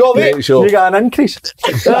 Boys, no mate, you got an increase.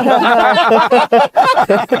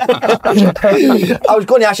 I was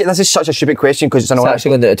going to ask you, this is such a stupid question because it's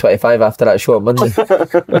actually going to do 25 after that show on Monday.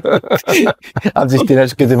 I'm just doing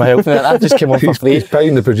as good as my health. I just came on for free. He's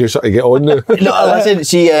paying the producer to get on now. No, listen,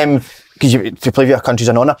 see, because to play for your country's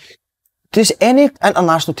an honour. Does any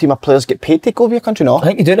international team of players get paid to go with your country? No. I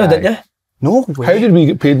think you do now, didn't you? No. How did we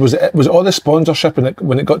get paid? Was it all the sponsorship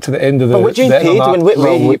when it got to the end of the? But what do you paid?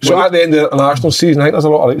 So at the end of the international season, I think there's a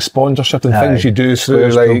lot of like sponsorship and things you do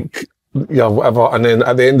through like whatever, and then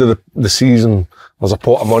at the end of the season, there's a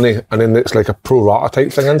pot of money, and then it's like a pro rata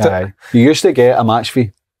type thing, isn't it? You used to get a match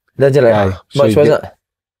fee. Did you? How much was it?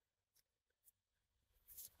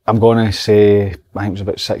 I'm going to say, I think it was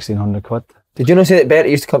about 1,600 quid. Did you not say that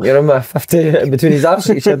Bertie used to come to your room with 50 in between his arse?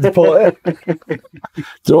 You said the pot out. Do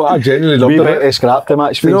you know what I genuinely loved about it? They scrapped the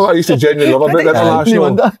match fees. Do you know what I used to genuinely love about the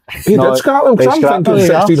international? He did scrap them, because I'm thinking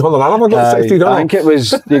 1,600. I never got 1,600. I think it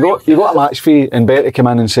was, you got a match fee and Bertie came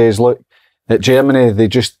in and says, look, at Germany, they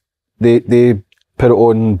put it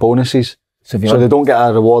on bonuses. So they don't get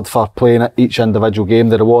a reward for playing each individual game.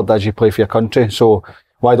 The reward is you play for your country. So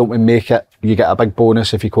why don't we make it, you get a big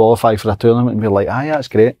bonus if you qualify for a tournament? And we're like, yeah, that's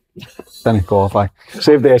great. Didn't qualify.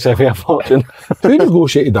 Saved the SFA a fortune. Who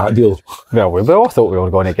negotiated that deal? Well, we all thought we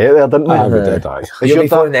were going to get there, didn't we? We did, aye. You'll be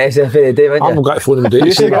phoning the SFA today, won't you? I'm going to phone him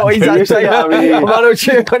today.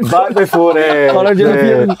 Back before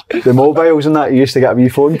the mobiles and that, you used to get a wee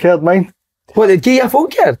phone card, mine. What, did you get a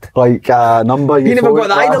phone card? Like a number. You never got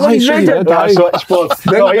the Idolize registered? I used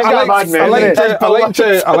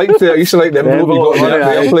to like the envelope you got on the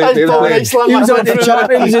airplane. He was on the chat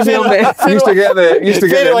rooms as well, mate. Used to get the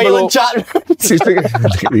envelope.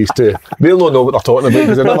 These two. They'll not know what they're talking about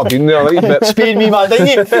because they've never been there. Like, Spain, me man, didn't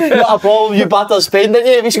you? Not a problem, you battered Spain,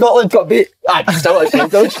 didn't you? Scotland got beat. Aye, still at Spain.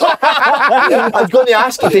 I was going to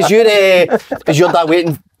ask, is your dad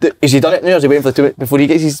waiting? Has he done it now or is he waiting for the 2 before he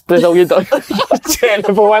gets his Brazilian done?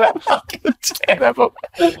 Terrible, isn't it? Terrible.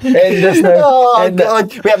 End this now. Oh,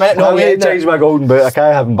 God. Wait a minute. No, I'm going to change my golden boot. I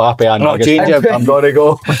can't have Mbappe and not change it. I'm going to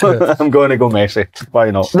go Messi. Why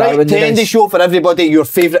not? Right, to end the show for everybody, your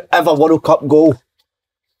favourite ever World Cup goal.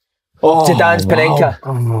 Zidane's Panenka.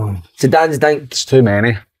 Zidane's dink. It's too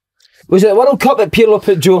many. Was it the World Cup that Pirlo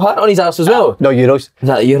put Joe Hart on his arse as well? No, Euros. Was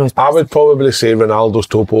that the Euros? I would probably say Ronaldo's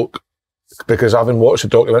toe poke. because having watched the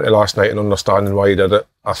documentary last night and understanding why he did it,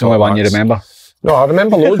 I It's the only one you remember. No, I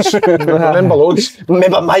remember loads.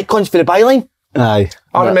 Remember Mike Cons for the byline? Aye.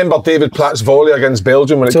 I remember David Platt's volley against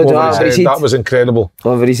Belgium when it came over his head. That was incredible.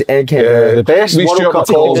 Over his head. The best Lee World Stewart Cup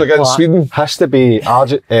calls goal against Sweden. has to be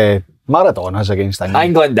Maradona's against England.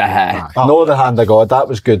 England, No, the hand of God, that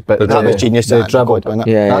was good, but That was genius. The That dribble, God, wasn't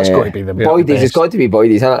it? Yeah, that's got to be the Boydies, it's got to be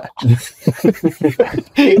Boydies, hasn't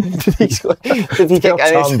Did he kick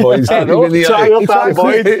Tom Boyds.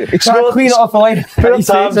 it? He tried to clean it off the line. Tom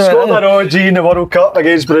scored an OG in the World Cup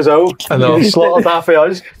against Brazil. I know. He slaughtered half of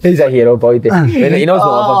us. He's a hero, Boydie. He knows what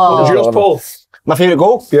love him. Yours, Paul? My favourite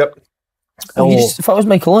goal? Yep. You just thought it was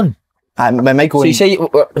Michael Owen. My Michael. So you say,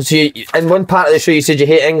 in one part of the show you said you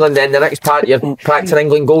hate England, then the next part you're practicing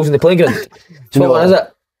England goals in the playground. So what one is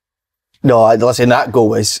it? No, listen, that goal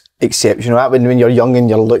was exceptional. That when you're young and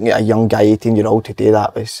you're looking at a young guy, 18-year-old today,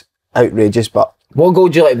 that was outrageous. But What goal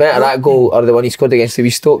do you like better, that goal or the one he scored against the wee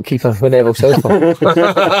Stoke keeper when Neville Southall?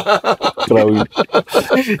 Brilliant.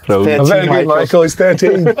 A very good Michael, he's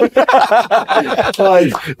 13. wait a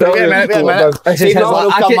minute.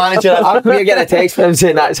 We're getting a text from him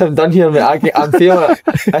saying that's him done here, mate. I'm feeling it.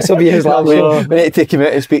 This will be his last game. We need to take him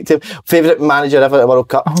out and speak to him. Favourite manager ever at the World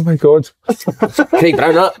Cup? Oh my God. Craig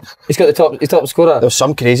Brown, that. He's got the top scorer. There's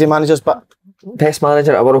some crazy managers, but Best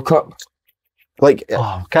manager at a World Cup. like,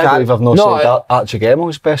 Can't believe I've not said Archie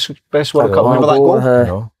Gemmell's best World Cup. remember that goal?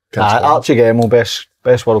 No. Archie Gemmell, best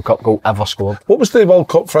World Cup goal ever scored. What was the World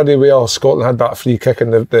Cup, Freddie, where Scotland had that free kick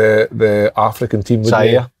in the African team?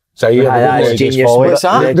 Zaire. Zaire. That's genius. What's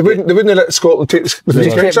that? They wouldn't let Scotland take the free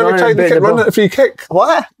just kicks kept every time. They kept running at a free kick.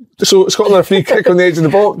 What? So Scotland had a free kick on the edge of the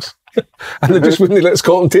box. And they just wouldn't let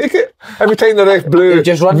Scotland take it. Every time the ref blew, They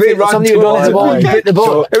just run they for somebody to would run into the ball and put the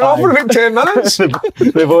ball. It went on for about 10 minutes.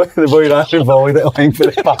 the boy ran and volleyed it line for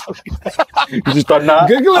the back. He's just done that.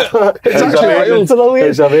 Google it. It's It's actually amazing. wild.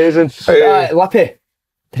 It's amazing. Lippy.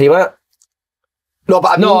 Did he win it? No,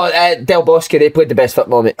 but I mean, No, Del Bosque, they played the best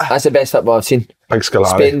football, mate. That's the best football I've seen. Big Scolari.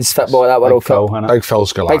 Spain's football at that World Cup. Big Phil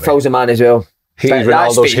Scolari. Big Phil's a man as well. Hated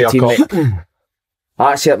That Ronaldo's Spain team, haircut. mate.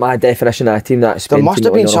 That's my definition of a team, that Spain there must team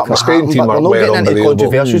have that been won the World something Cup. Spain happened, team but are we're not well getting into unbelievable.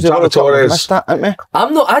 controversials. The World Cup, Torres. we missed that,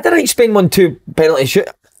 haven't we? I didn't think Spain won 2 penalty shoot.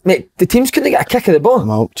 Mate, the teams couldn't get a kick of the ball.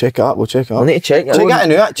 Well, check it up. We'll check it I'll up. need to check it. Check it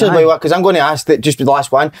now, actually, because I'm going to ask that just the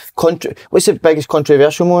last one. What's the biggest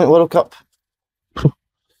controversial moment at World Cup?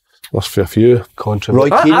 Lost for a few. Controversy.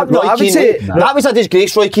 Roy Keane. I would say- that was a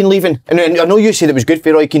disgrace, Roy Keane leaving. And I know you said it was good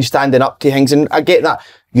for Roy Keane standing up to things, and I get that.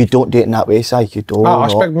 You don't do it in that way, Si. You don't. I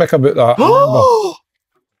spoke to Mick about that.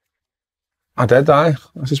 I did, aye.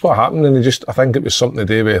 This is what happened, and I think it was something to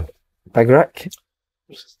do with Big Rick.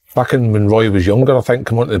 back in when Roy was younger, I think,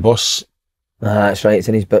 come onto the bus. That's right, it's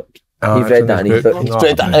in his book. Ah, You've it's read in that in his his book. book. No,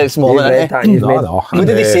 Spread that out small, You've read innit? that in his book. What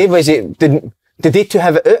did they say? Was it did they two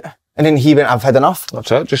have it out, and then he went, "I've had enough."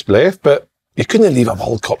 That's it, just left. But you couldn't leave a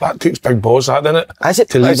World Cup. That takes big balls, that, doesn't it? Is it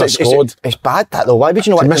To leave a squad. It's bad that though. Why would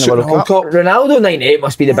you not To want to miss win out the on World Cup? Ronaldo 98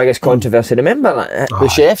 must be the biggest controversy. Remember that? The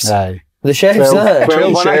chefs. Aye. The chefs.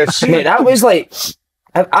 12 chefs. Mate, that was like...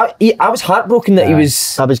 I was heartbroken that he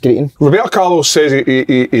was... That was greeting. Roberto Carlos says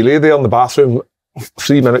he lay there in the bathroom,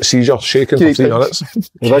 3-minute seizure, shaking for 3 minutes.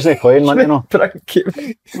 He wasn't playing, wasn't he? No?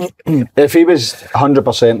 If he was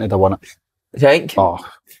 100%, he'd have won it. Think? Oh.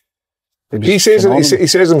 He says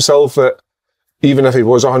himself that even if he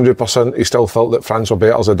was 100%, he still felt that France were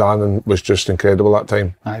better Zidane and was just incredible that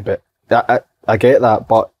time. Aye, but I get that,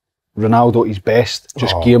 but Ronaldo at his best,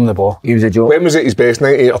 just give him the ball. He was a joke. When was it his best,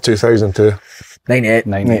 98 or 2002? 98.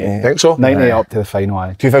 98. Think so? 98 up to the final,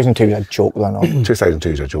 aye. 2002 was a joke, though. No. 2002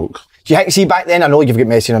 is a joke. Do you think, see, back then, I know you've got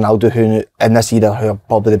Messi and Ronaldo who, in this era, who are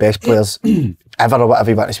probably the best players ever, or whatever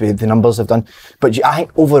you want to say, the numbers they've done. But I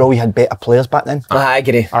think overall, you had better players back then. I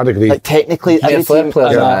agree. I'd agree. Like, technically, every flair team...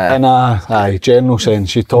 players. In a general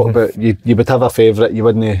sense, you talk about, you would have a favourite, you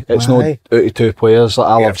wouldn't, it's not Aye. out of 2 players. Like,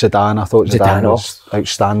 I love Zidane, I thought Zidane Zidane was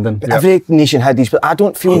outstanding. But every nation had these, but I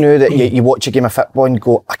don't feel now that you watch a game of football and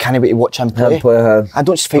go, I can't wait to watch him play. I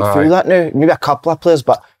don't feel that now. Maybe a couple of players,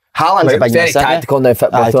 but Haaland's a big Very miss, isn't he? tactical now,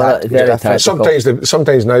 football. Very tactical.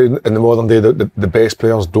 Sometimes now in the modern day, the best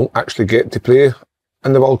players don't actually get to play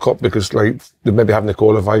in the World Cup because like they maybe haven't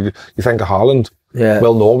qualified. You think of Haaland. Yeah.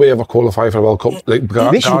 Will Norway ever qualify for a World Cup? Like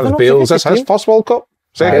Gareth Bale, is this his first World Cup?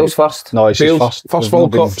 Bale's first. No, it's his Bale's first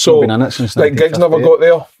World Cup. So been in it since like Giggs never 1958. got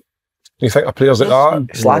there. You think of players like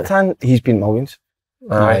that? Zlatan, he's been millions.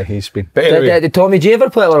 Aye, he's been. But anyway, Did Tommy G ever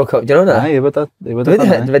play a World Cup? Do you know that? Aye, he would have Did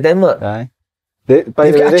done with Denmark? Aye. By They've the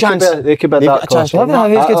way, got a chance. they could be They've that got a chance. close.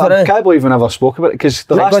 I can't believe we never spoke about it because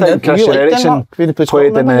the last time Christian Eriksen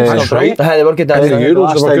played in that's right. They were good. the Euros, they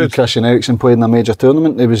last were time good. Christian Eriksen played in a major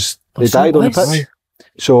tournament, he was They died on the pitch.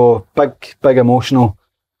 So big emotional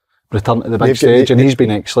return to the big stage, and he's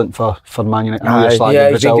been excellent for Man United. I know you're slagging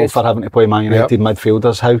Brazil for having to play Man United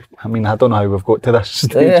midfielders. I don't know how we've got to this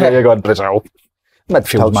stage where you're going, Brazil.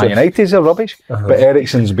 Midfield Man United's are rubbish. But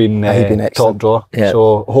Eriksen's been top drawer.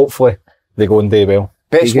 So hopefully they go and do well.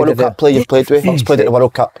 Best World Cup player you've played with? He's played at the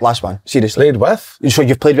World Cup, last one. Seriously. Played with? So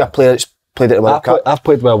you've played with a player that's played at the World Cup? I've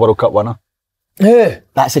played with a World Cup winner. Who?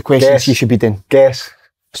 That's the question you should be doing. Guess.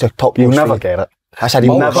 It's the top. You'll never get it. I said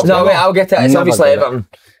he'll never. No, wait, I'll get it. It's obviously Everton.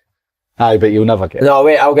 Aye, but you'll never get it. No,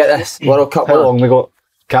 wait, I'll get this. World Cup. How long we got?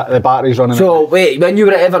 The battery's running. So, wait, when you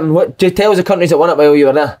were at Everton, what, do you tell us the countries that won it while you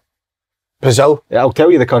were there? Brazil. Yeah, I'll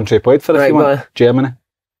tell you the country I played for if you want. Germany.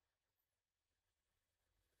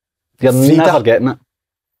 You're never getting it.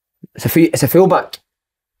 It's a fullback.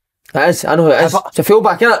 It is. I know who it is. It's a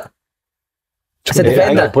fullback, isn't it? It's a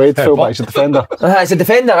defender. I played fullback. It's a defender. It's a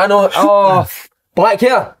defender. I know. Oh, black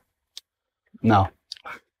hair. No.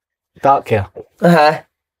 Dark hair.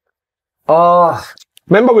 Oh.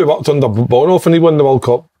 Remember we worked under Bono when he won the World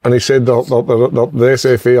Cup, and he said the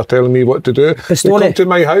SFA are telling me what to do. They come to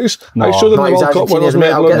my house. No, I showed them the World Cup winners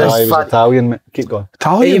medal. No, he was Italian. Keep going.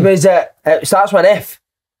 Italian? He was, it starts with an F.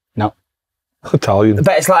 No. Italian.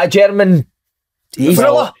 But it's like a German...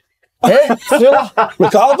 Thriller.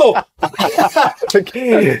 Ricardo.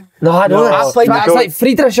 No, I know that. It's like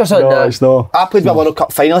Friedrich or something. No, it's not. I played with a World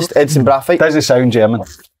Cup finalist, Edson Braithwaite. Doesn't sound German.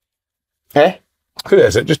 Who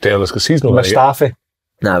is it? Just tell us, because he's not Mustafi.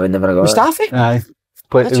 Nah, we never got Mustafi? Aye.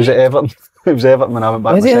 It was at Everton. It was Everton when I went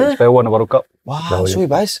back to the spell, won the World Cup. Wow, so he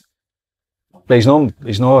was. But he's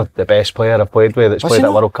not the best player I've played with that's played at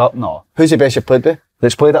a World Cup. No. Who's the best you've played with?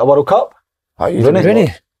 That's played at a World Cup?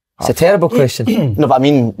 Rooney. It's a terrible question. No, but I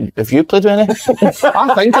mean, have you played with any?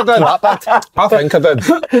 I think I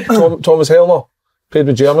did. Thomas Helmer played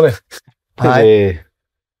with Germany.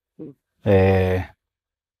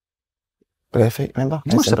 Braithwaite, remember?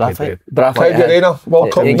 Braithwaite. Reina,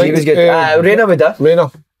 World Cup. He was good. Reina would have.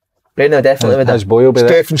 Reina definitely would have. His boy will be there.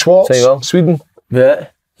 Stefan Schwartz, Sweden. Yeah.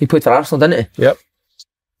 He played for Arsenal, didn't he? Yep.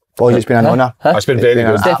 Boys, it's been an honour. It's been very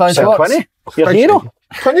good. Stefan Schwartz. Your hero.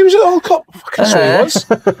 Quinny was at the World Cup. Fucking so he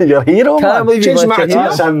was. Your hero, Can't man. believe Jason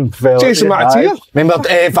Mattia. Remember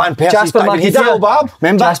Van Persie's Jasper diving heater? McFadden.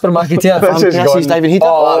 Remember? Jasper McFadden. Van Persie's diving heater?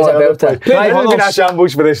 Oh, that was a belter. Right, we're going to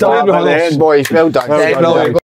shambles for this. Boys, well done.